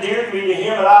that endeared me to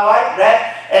him, and I like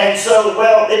that. And so,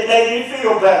 well, it made me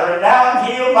feel better. And now I'm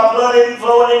healed. My blood isn't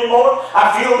flowing anymore.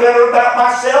 I feel better about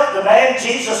myself. The man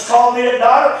Jesus called me a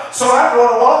daughter, so I'm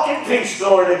going to walk in peace,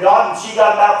 glory to God. And she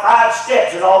got about 5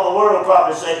 steps, and all the world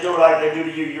probably said to her like they do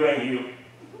to you, you ain't healed.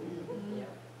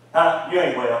 Huh? You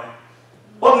ain't well.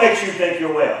 What makes you think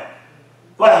you're well?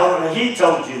 Well, he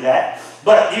told you that.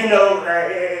 But you know,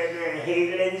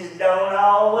 healings don't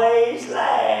always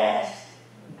last.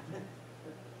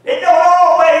 It don't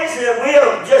always.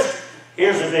 We'll just,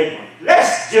 here's a big one.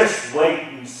 Let's just wait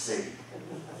and see.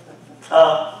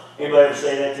 Anybody ever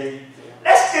say that to you?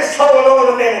 Let's just hold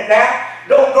on a minute now.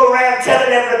 Don't go around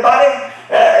telling everybody.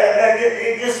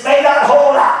 It just may not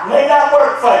hold out. May not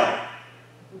work for you.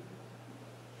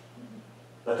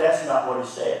 But that's not what he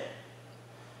said.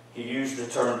 He used the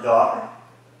term daughter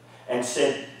and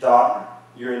said, daughter,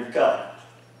 you're in the covenant.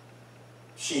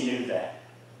 She knew that.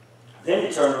 Then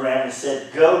he turned around and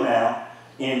said, go now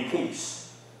in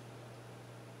peace.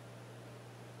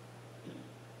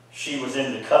 She was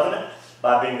in the covenant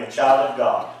by being a child of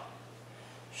God.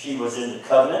 She was in the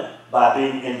covenant by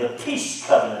being in the peace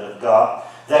covenant of God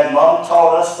that Mom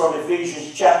taught us from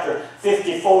Ephesians chapter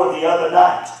 54 the other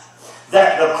night.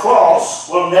 That the cross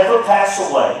will never pass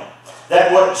away.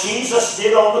 That what Jesus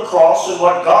did on the cross and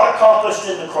what God accomplished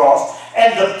in the cross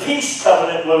and the peace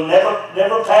covenant will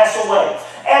never pass away.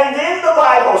 And then the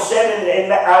Bible said in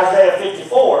Isaiah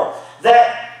 54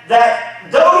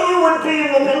 that though you would be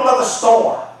in the middle of a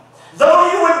storm, though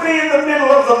you would be in the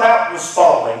middle of the mountains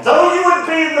falling, though you would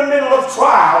be in the middle of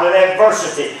trial and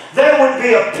adversity, there would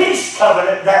be a peace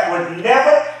covenant that would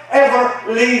never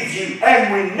ever leave you.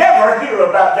 And we never hear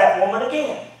about that woman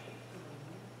again.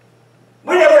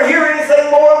 We never hear anything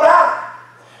more about her.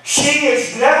 She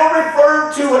is never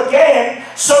referred to again,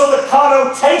 so the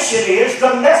connotation is,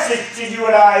 the message to you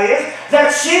and I is,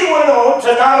 that she went on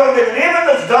to not only live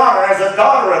as a daughter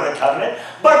of the covenant,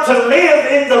 but to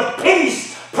live in the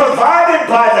peace provided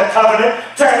by the covenant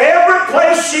to every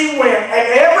place she went, and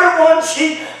everyone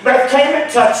she came in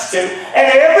touch to,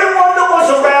 and everyone that was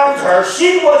around her.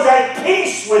 She was at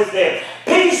peace with them,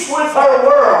 peace with her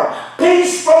world,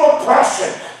 peace from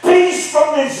oppression, peace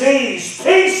from disease,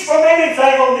 peace from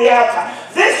anything on the outside.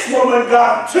 This woman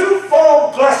got a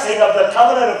twofold blessing of the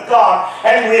covenant of God,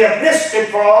 and we have missed it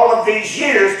for all of these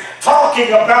years, talking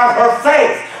about her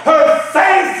faith. Her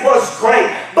faith was great,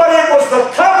 but it was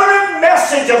the covenant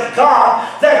message of God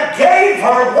that gave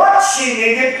her what she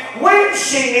needed, when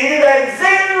she needed, and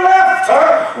then left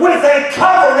her with a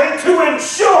covering to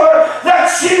ensure that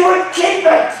she would keep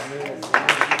it.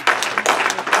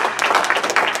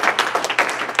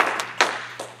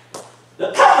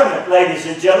 The covenant, ladies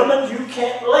and gentlemen, you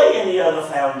can't lay any other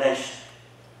foundation.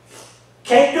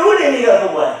 Can't do it any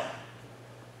other way.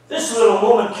 This little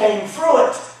woman came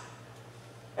through it.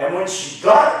 And when she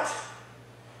got it,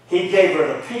 he gave her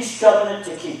the peace covenant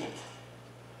to keep it.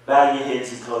 Bow your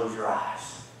heads and close your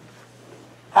eyes.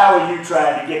 How are you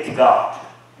trying to get to God?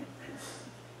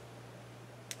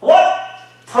 What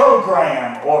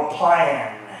program or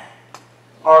plan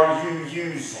are you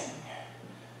using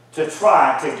to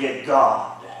try to get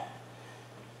God?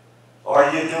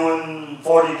 Are you doing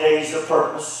 40 days of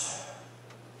purpose?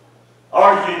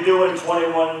 Are you doing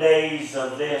 21 days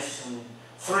of this and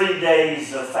 3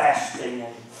 days of fasting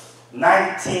and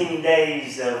 19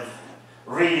 days of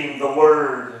reading the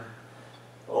Word?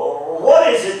 Or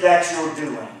what is it that you're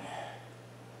doing?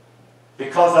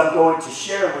 Because I'm going to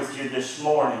share with you this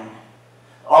morning,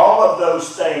 all of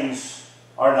those things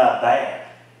are not bad.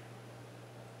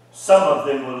 Some of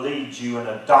them will lead you in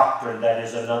a doctrine that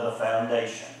is another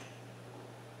foundation.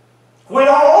 When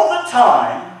all the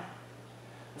time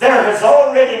there has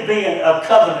already been a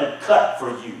covenant cut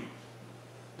for you.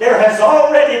 There has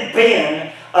already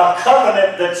been a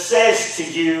covenant that says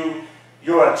to you,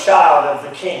 you're a child of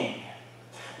the King.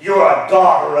 You're a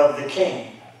daughter of the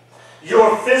King.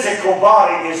 Your physical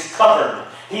body is covered.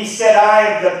 He said, I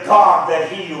am the God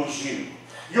that heals you.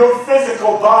 Your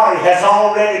physical body has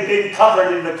already been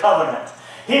covered in the covenant.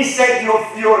 He said your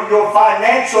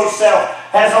financial self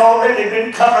has already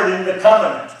been covered in the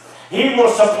covenant. He will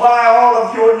supply all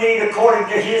of your need according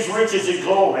to His riches and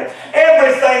glory.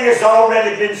 Everything has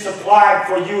already been supplied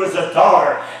for you as a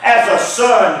daughter, as a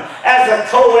son, as a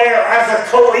co-heir, as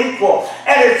a co-equal.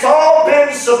 And it's all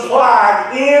been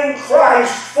supplied in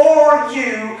Christ for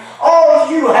you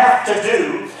All you have to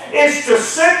do is to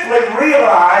simply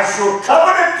realize your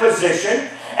covenant position,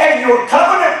 and your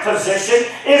covenant position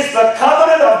is the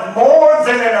covenant of more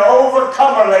than an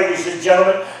overcomer, ladies and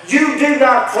gentlemen. You do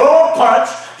not throw a punch.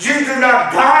 You do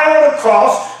not die on a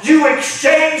cross. You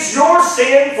exchange your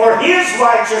sin for His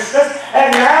righteousness,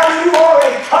 and now you are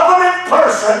a covenant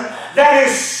person that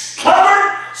is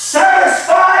covered,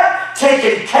 satisfied,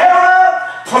 taken care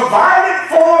of, provided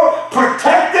for,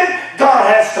 protected.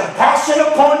 God has compassion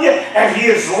upon you, and He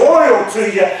is loyal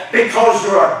to you because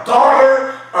you're a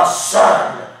daughter, a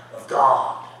son of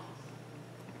God.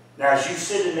 Now, as you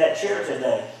sit in that chair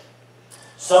today,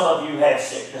 some of you have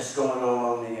sickness going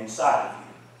on the inside of you.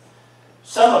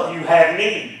 Some of you have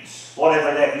needs,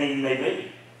 whatever that need may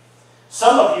be.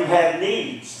 Some of you have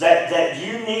needs that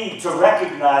you need to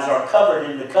recognize are covered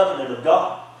in the covenant of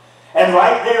God. And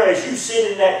right there as you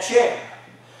sit in that chair,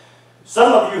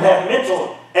 some of you have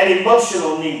mental and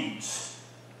emotional needs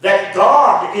that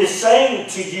God is saying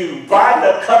to you by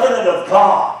the covenant of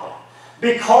God,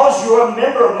 because you're a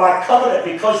member of my covenant,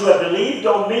 because you have believed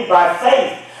on me by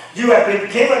faith, you have been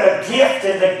given a gift,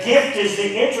 and the gift is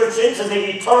the entrance into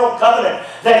the eternal covenant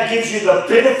that gives you the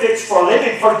benefits for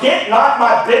living. Forget not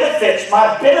my benefits,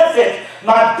 my benefits,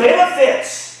 my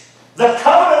benefits. The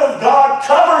covenant of God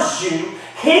covers you,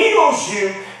 heals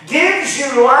you, gives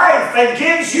you life, and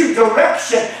gives you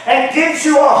direction, and gives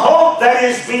you a hope that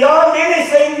is beyond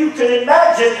anything you can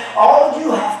imagine. All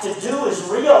you have to do is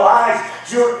realize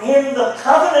you're in the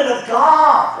covenant of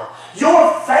God.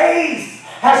 Your faith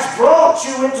has brought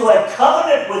you into a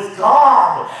covenant with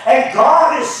God. And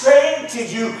God is saying to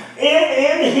you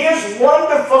in His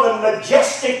wonderful and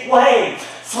majestic way,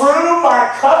 through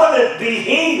my covenant be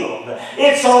healed.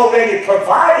 It's already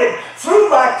provided. Through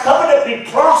my covenant be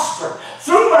prospered.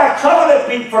 Through my covenant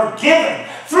be forgiven.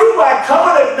 Through my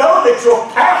covenant know that your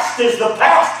past is the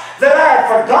past, that I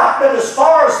have forgotten it as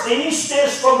far as the east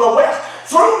is from the west.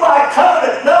 Through my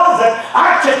covenant know that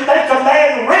I can make a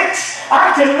man rich.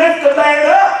 I can lift a man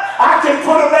up. I can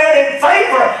put a man in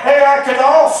favor. And I can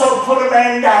also put a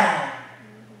man down.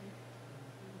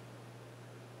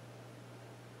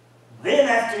 Then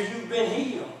after you've been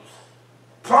healed,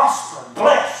 prospered,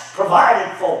 blessed,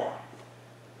 provided for,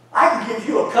 I can give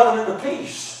you a covenant of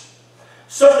peace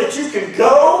so that you can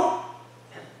go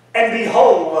and be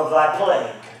whole of thy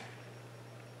plague.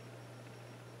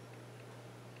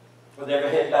 With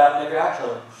every head bowed and every eye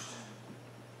closed.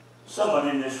 Someone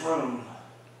in this room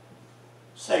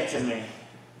say to me,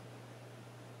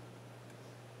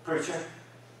 preacher,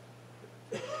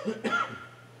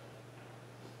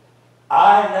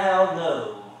 I now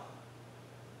know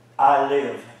I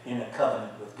live in a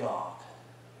covenant with God.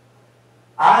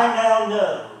 I now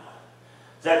know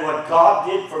that what God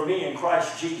did for me in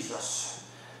Christ Jesus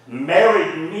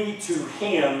married me to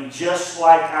Him just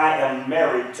like I am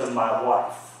married to my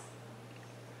wife.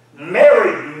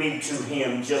 Married me to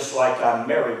Him just like I'm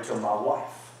married to my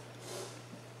wife.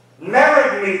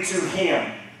 Married me to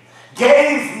Him.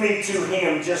 Gave me to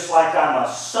Him just like I'm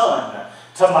a son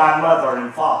to my mother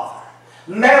and father.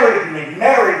 Married me,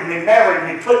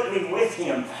 put me with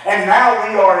Him. And now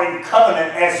we are in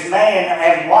covenant as man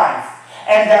and wife.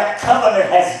 And that covenant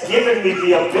has given me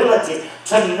the ability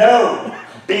to know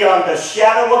beyond a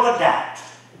shadow of a doubt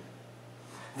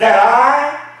that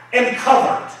I am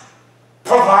covered,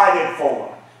 provided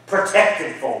for,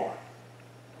 protected for.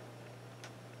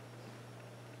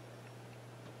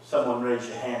 Someone raise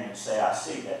your hand and say, I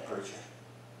see that, preacher.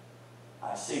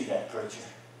 I see that, preacher.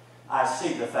 I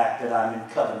see the fact that I'm in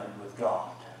covenant with God.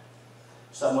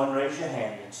 Someone raise your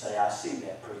hand and say, I see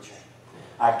that, preacher.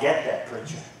 I get that,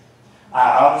 preacher.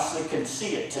 I honestly can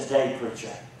see it today,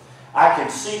 preacher. I can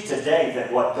see today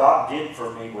that what God did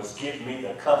for me was give me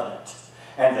the covenant.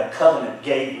 And the covenant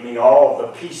gave me all the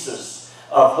pieces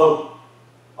of hope,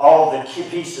 all the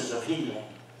pieces of healing.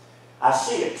 I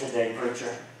see it today,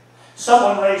 preacher.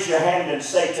 Someone raise your hand and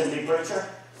say to me, preacher,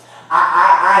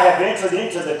 I have entered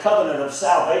into the covenant of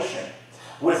salvation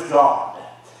with God.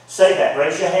 Say that.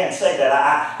 Raise your hand. Say that.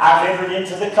 I've entered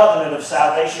into the covenant of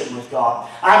salvation with God.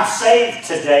 I'm saved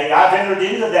today. I've entered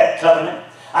into that covenant.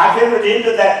 I've entered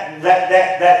into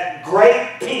that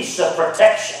great piece of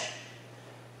protection.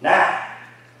 Now,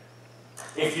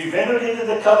 if you've entered into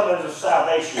the covenant of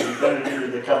salvation, you've entered into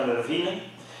the covenant of healing,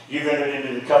 you've entered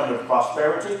into the covenant of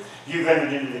prosperity, you've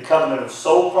entered into the covenant of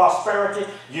soul prosperity,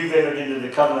 you've entered into the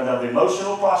covenant of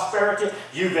emotional prosperity,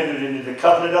 you've entered into the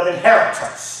covenant of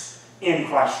inheritance in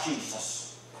Christ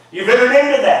Jesus. You've entered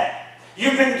into that.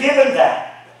 You've been given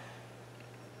that.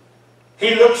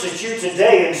 He looks at you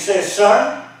today and says,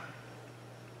 son,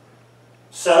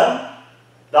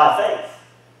 thy faith,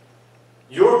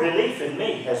 your belief in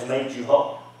me has made you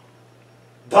whole.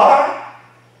 Daughter,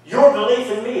 your belief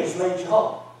in me has made you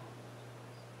whole.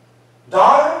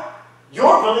 Daughter,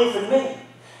 your belief in me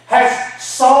has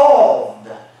solved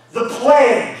the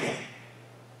plague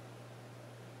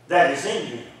that is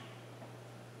in you.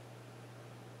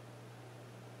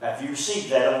 Now, if you receive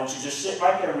that, I want you to just sit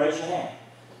right there and raise your hand.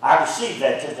 I receive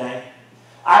that today.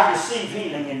 I receive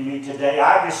healing in me today.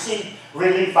 I receive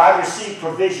relief. I receive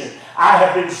provision. I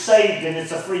have been saved and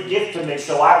it's a free gift to me,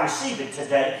 so I receive it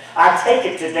today. I take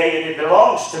it today and it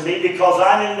belongs to me because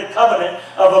I'm in the covenant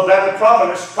of a better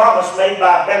promise made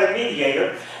by a better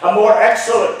mediator, a more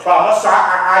excellent promise.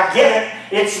 I get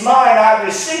it. It's mine. I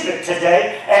receive it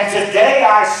today. And today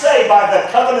I say by the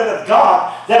covenant of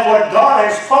God that what God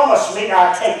has promised me,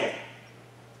 I take it.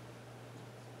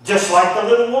 Just like the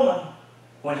little woman,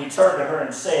 when he turned to her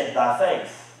and said, thy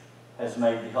faith has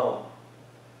made thee whole.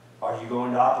 Are you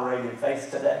going to operate in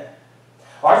faith today?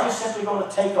 Are you simply going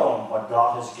to take on what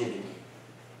God has given you?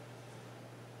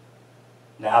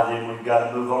 Now then, we've got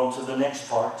to move on to the next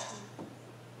part.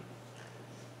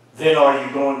 Then are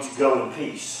you going to go in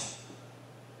peace?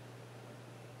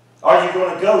 Are you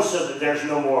going to go so that there's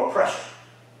no more oppression?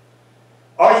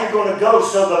 Are you going to go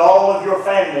so that all of your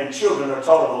family and children are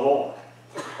taught of the Lord?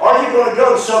 Are you going to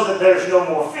go so that there's no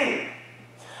more fear?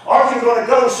 Are you going to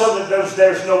go so that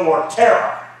there's no more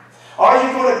terror? Are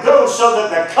you going to go so that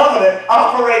the covenant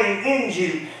operating in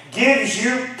you gives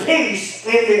you peace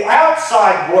in the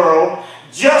outside world,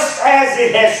 just as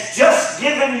it has just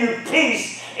given you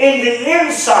peace in the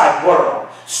inside world?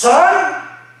 Son,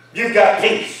 you've got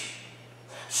peace.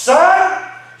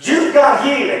 Son, you've got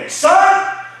healing.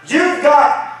 Son, you've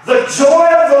got the joy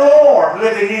of the Lord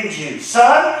living in you.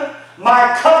 Son,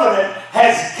 my covenant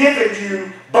has given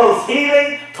you both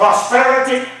healing,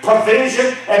 prosperity,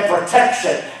 provision, and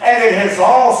protection. And it has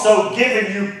also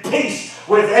given you peace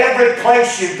with every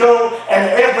place you go and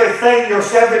every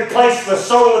place the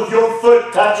sole of your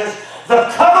foot touches.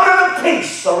 The covenant of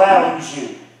peace surrounds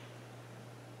you.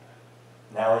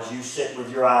 Now as you sit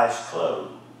with your eyes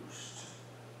closed,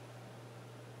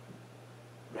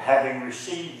 having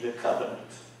received the covenant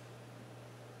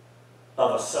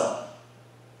of a son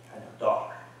and a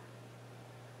daughter,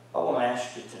 I want to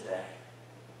ask you today,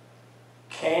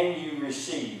 can you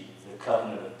receive the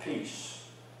covenant of peace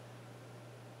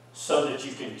so that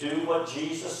you can do what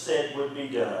Jesus said would be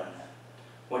done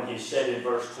when he said in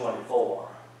verse 24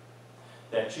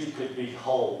 that you could be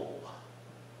whole,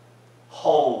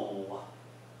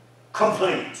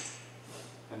 complete.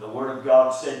 And the Word of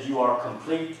God said you are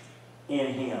complete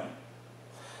in him.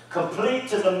 Complete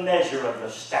to the measure of the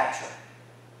stature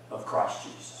of Christ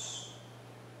Jesus.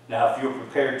 Now, if you're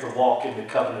prepared to walk in the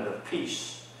covenant of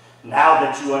peace, now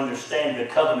that you understand the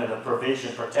covenant of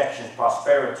provision, protection,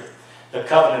 prosperity, the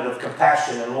covenant of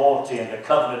compassion and loyalty, and the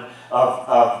covenant of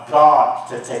God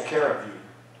to take care of you.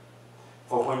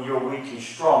 For when you're weak, he's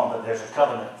strong, but there's a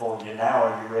covenant for you. Now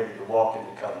are you ready to walk in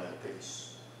the covenant of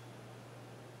peace?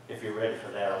 If you're ready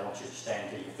for that, I want you to stand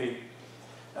to your feet.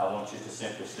 I want you to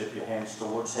simply slip your hands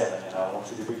towards heaven, and I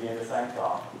want you to begin to thank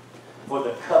God for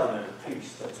the covenant of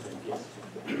peace that's been given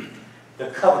to you. The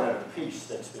covenant of peace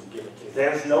that's been given to you.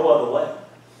 There's no other way.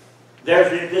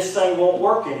 This thing won't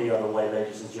work any other way,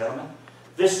 ladies and gentlemen.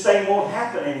 This thing won't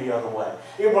happen any other way.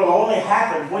 It will only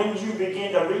happen when you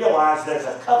begin to realize there's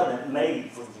a covenant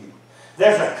made for you.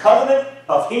 There's a covenant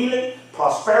of healing,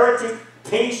 prosperity,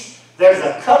 peace. There's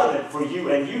a covenant for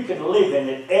you, and you can live in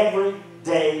it every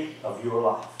day of your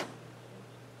life.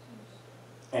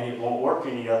 And it won't work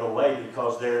any other way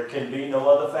because there can be no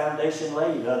other foundation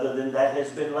laid other than that has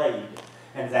been laid.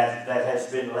 And that has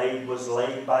been laid was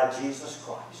laid by Jesus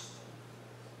Christ.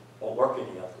 Won't work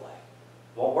any other way.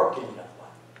 Won't work any other way.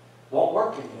 Won't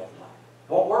work any other way.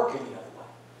 Won't work any other way.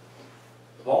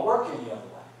 Won't work any other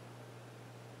way.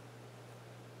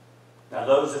 Now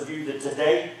those of you that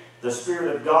today the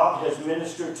Spirit of God has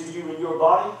ministered to you in your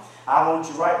body, I want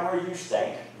you right where you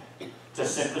stand to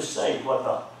simply say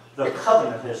what the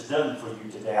covenant has done for you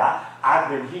today. I've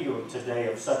been healed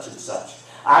today of such and such.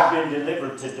 I've been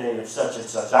delivered today of such and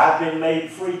such. I've been made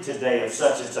free today of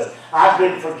such and such. I've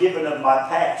been forgiven of my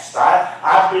past.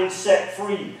 I've been set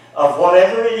free of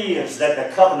whatever it is that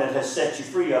the covenant has set you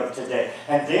free of today.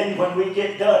 And then when we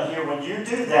get done here, when you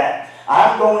do that,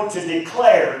 I'm going to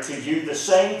declare to you the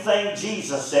same thing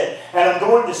Jesus said. And I'm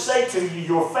going to say to you,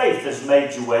 your faith has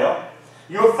made you well.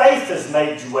 Your faith has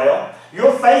made you well.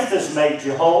 Your faith has made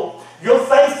you whole. Your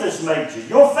faith has made you.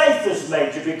 Your faith has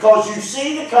made you because you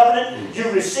see the covenant,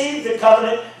 you receive the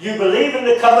covenant, you believe in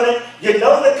the covenant, you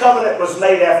know the covenant was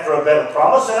made after a better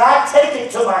promise, and I take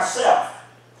it to myself.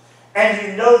 And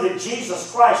you know that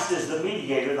Jesus Christ is the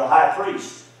mediator, the high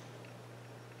priest,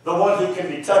 the one who can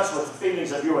be touched with the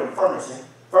feelings of your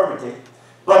infirmity,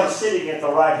 but is sitting at the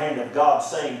right hand of God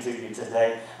saying to you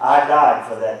today, I died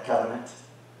for that covenant,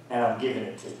 and I'm giving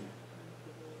it to you.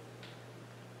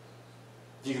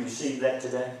 Do you receive that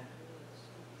today?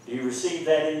 Do you receive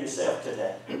that in yourself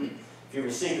today? If you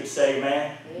receive it, say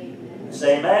amen. Amen.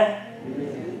 Say amen.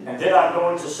 Amen. And then I'm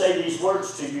going to say these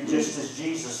words to you just as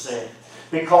Jesus said.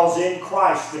 Because in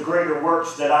Christ, the greater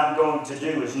works that I'm going to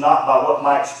do is not by what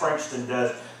Mike Springston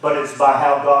does, but it's by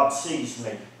how God sees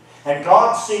me. And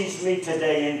God sees me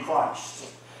today in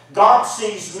Christ. God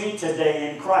sees me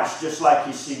today in Christ just like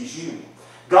He sees you.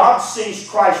 God sees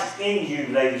Christ in you,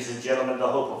 ladies and gentlemen, the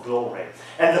hope of glory.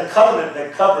 And the covenant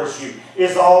that covers you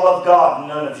is all of God,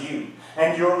 none of you.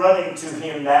 And you're running to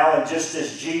Him now, and just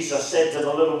as Jesus said to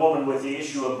the little woman with the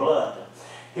issue of blood,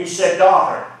 He said,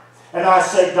 daughter. And I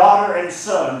say, daughter and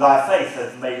son, thy faith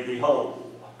hath made thee whole.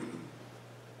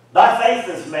 Thy faith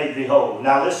hath made thee whole.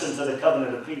 Now listen to the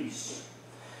covenant of peace.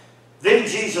 Then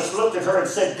Jesus looked at her and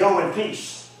said, go in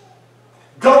peace.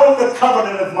 Go in the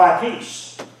covenant of my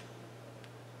peace.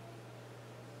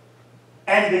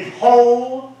 And be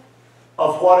whole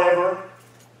of whatever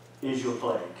is your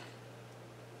plague.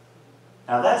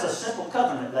 Now that's a simple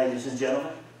covenant, ladies and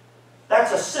gentlemen.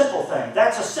 That's a simple thing.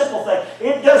 That's a simple thing.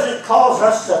 It doesn't cause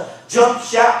us to jump,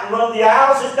 shout, and run the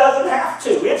aisles. It doesn't have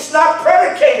to. It's not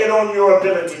predicated on your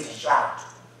ability to shout.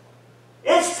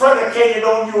 It's predicated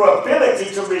on your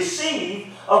ability to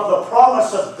receive of the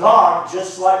promise of God,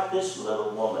 just like this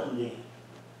little woman did.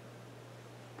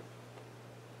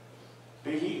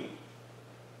 Be healed.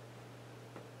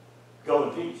 Go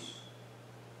in peace.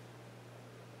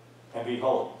 And be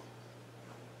whole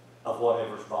of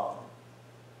whatever's bothering.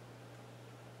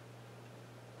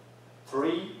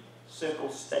 3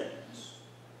 simple statements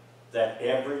that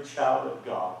every child of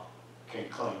God can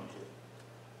cling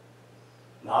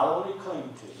to. Not only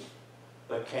cling to,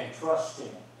 but can trust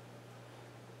in.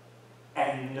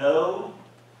 And know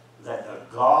that the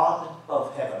God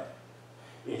of heaven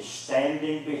is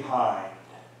standing behind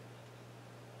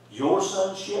your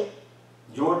sonship,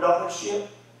 your daughtership,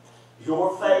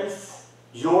 your faith,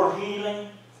 your healing,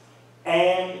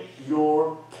 and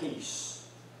your peace.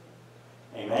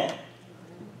 Amen?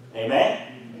 Amen?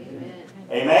 Amen?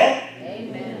 Amen?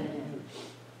 Amen.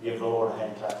 Give the Lord a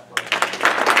hand clap.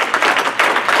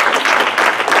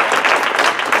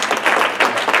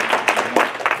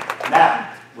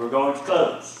 Now, we're going to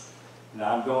close.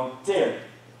 Now, I'm going to tell you.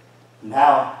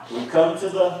 Now, we come to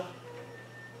the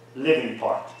living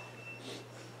part.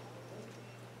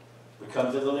 We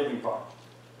come to the living part.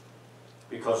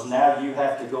 Because now you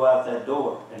have to go out that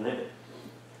door and live it.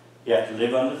 You have to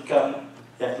live under the covenant.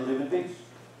 You have to live in peace.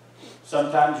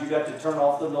 Sometimes you got to turn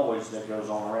off the noise that goes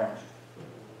on around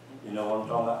you. You know what I'm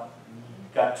talking about?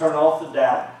 Got to turn off the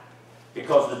doubt,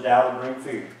 because the doubt will bring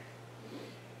fear.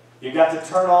 You got to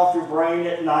turn off your brain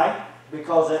at night,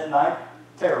 because at night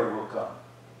terror will come.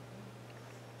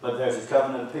 But there's a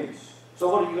covenant of peace. So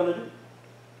what are you going to do?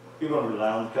 You're going to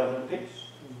rely on the covenant of peace.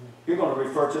 You're going to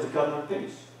refer to the covenant of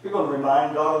peace. You're going to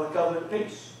remind God of the covenant of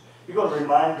peace. You're going to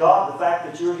remind God the fact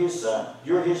that you're His son,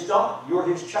 you're His daughter, you're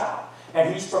His child,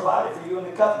 and He's provided for you in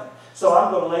the covenant. So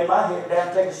I'm going to lay my head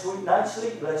down, take a sweet night's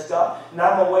sleep, bless God, and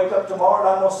I'm going to wake up tomorrow and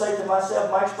I'm going to say to myself,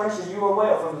 Mike Springston, you are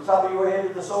well from the top of your head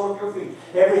to the sole of your feet.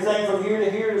 Everything from here to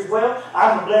here is well.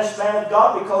 I'm a blessed man of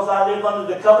God because I live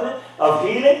under the covenant of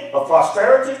healing, of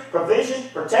prosperity, provision,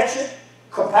 protection,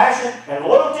 compassion, and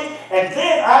loyalty, and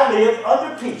then I live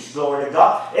under peace, glory to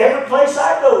God. Every place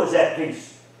I go is at peace.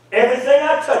 Everything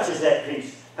I touch is at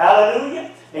peace.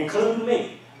 Hallelujah, including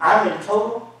me. I'm in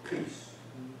total peace.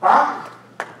 Huh?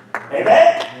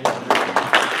 Amen?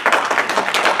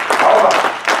 All right.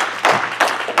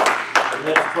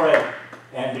 Let's pray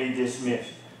and be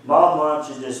dismissed. Mom, why don't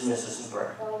you dismiss us in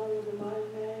prayer? Father, in the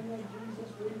mighty name of Jesus,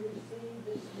 we receive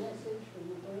this message from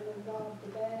the Word of God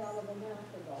today out of the mouth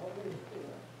of the Holy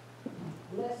Spirit.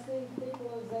 Bless these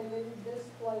people as they leave this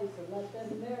place and let them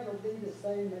never be the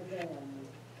same again.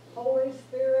 Holy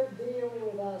Spirit, deal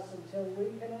with us until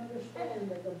we can understand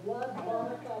that the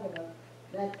blood-bought covenant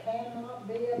that cannot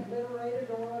be obliterated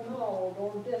or annulled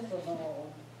or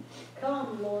disannulled.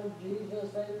 Come, Lord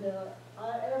Jesus, and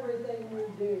everything we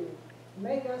do.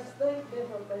 Make us think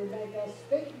differently, make us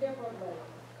speak differently.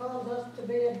 Cause us to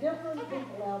be a different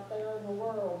people out there in the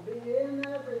world. Be in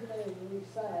everything we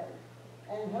say.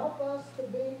 And help us to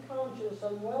be conscious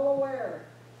and well aware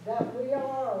that we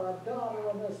are a daughter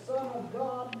of the Son of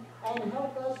God, and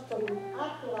help us to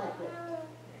act like it.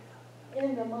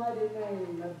 In the mighty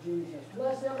name of Jesus.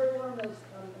 Bless everyone that's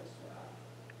come this way.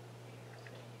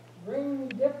 bring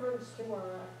difference to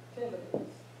our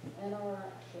activities and our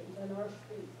actions and our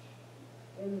speech.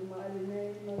 In the mighty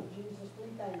name of Jesus, we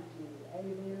thank you.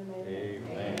 Amen and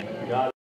amen. Amen. God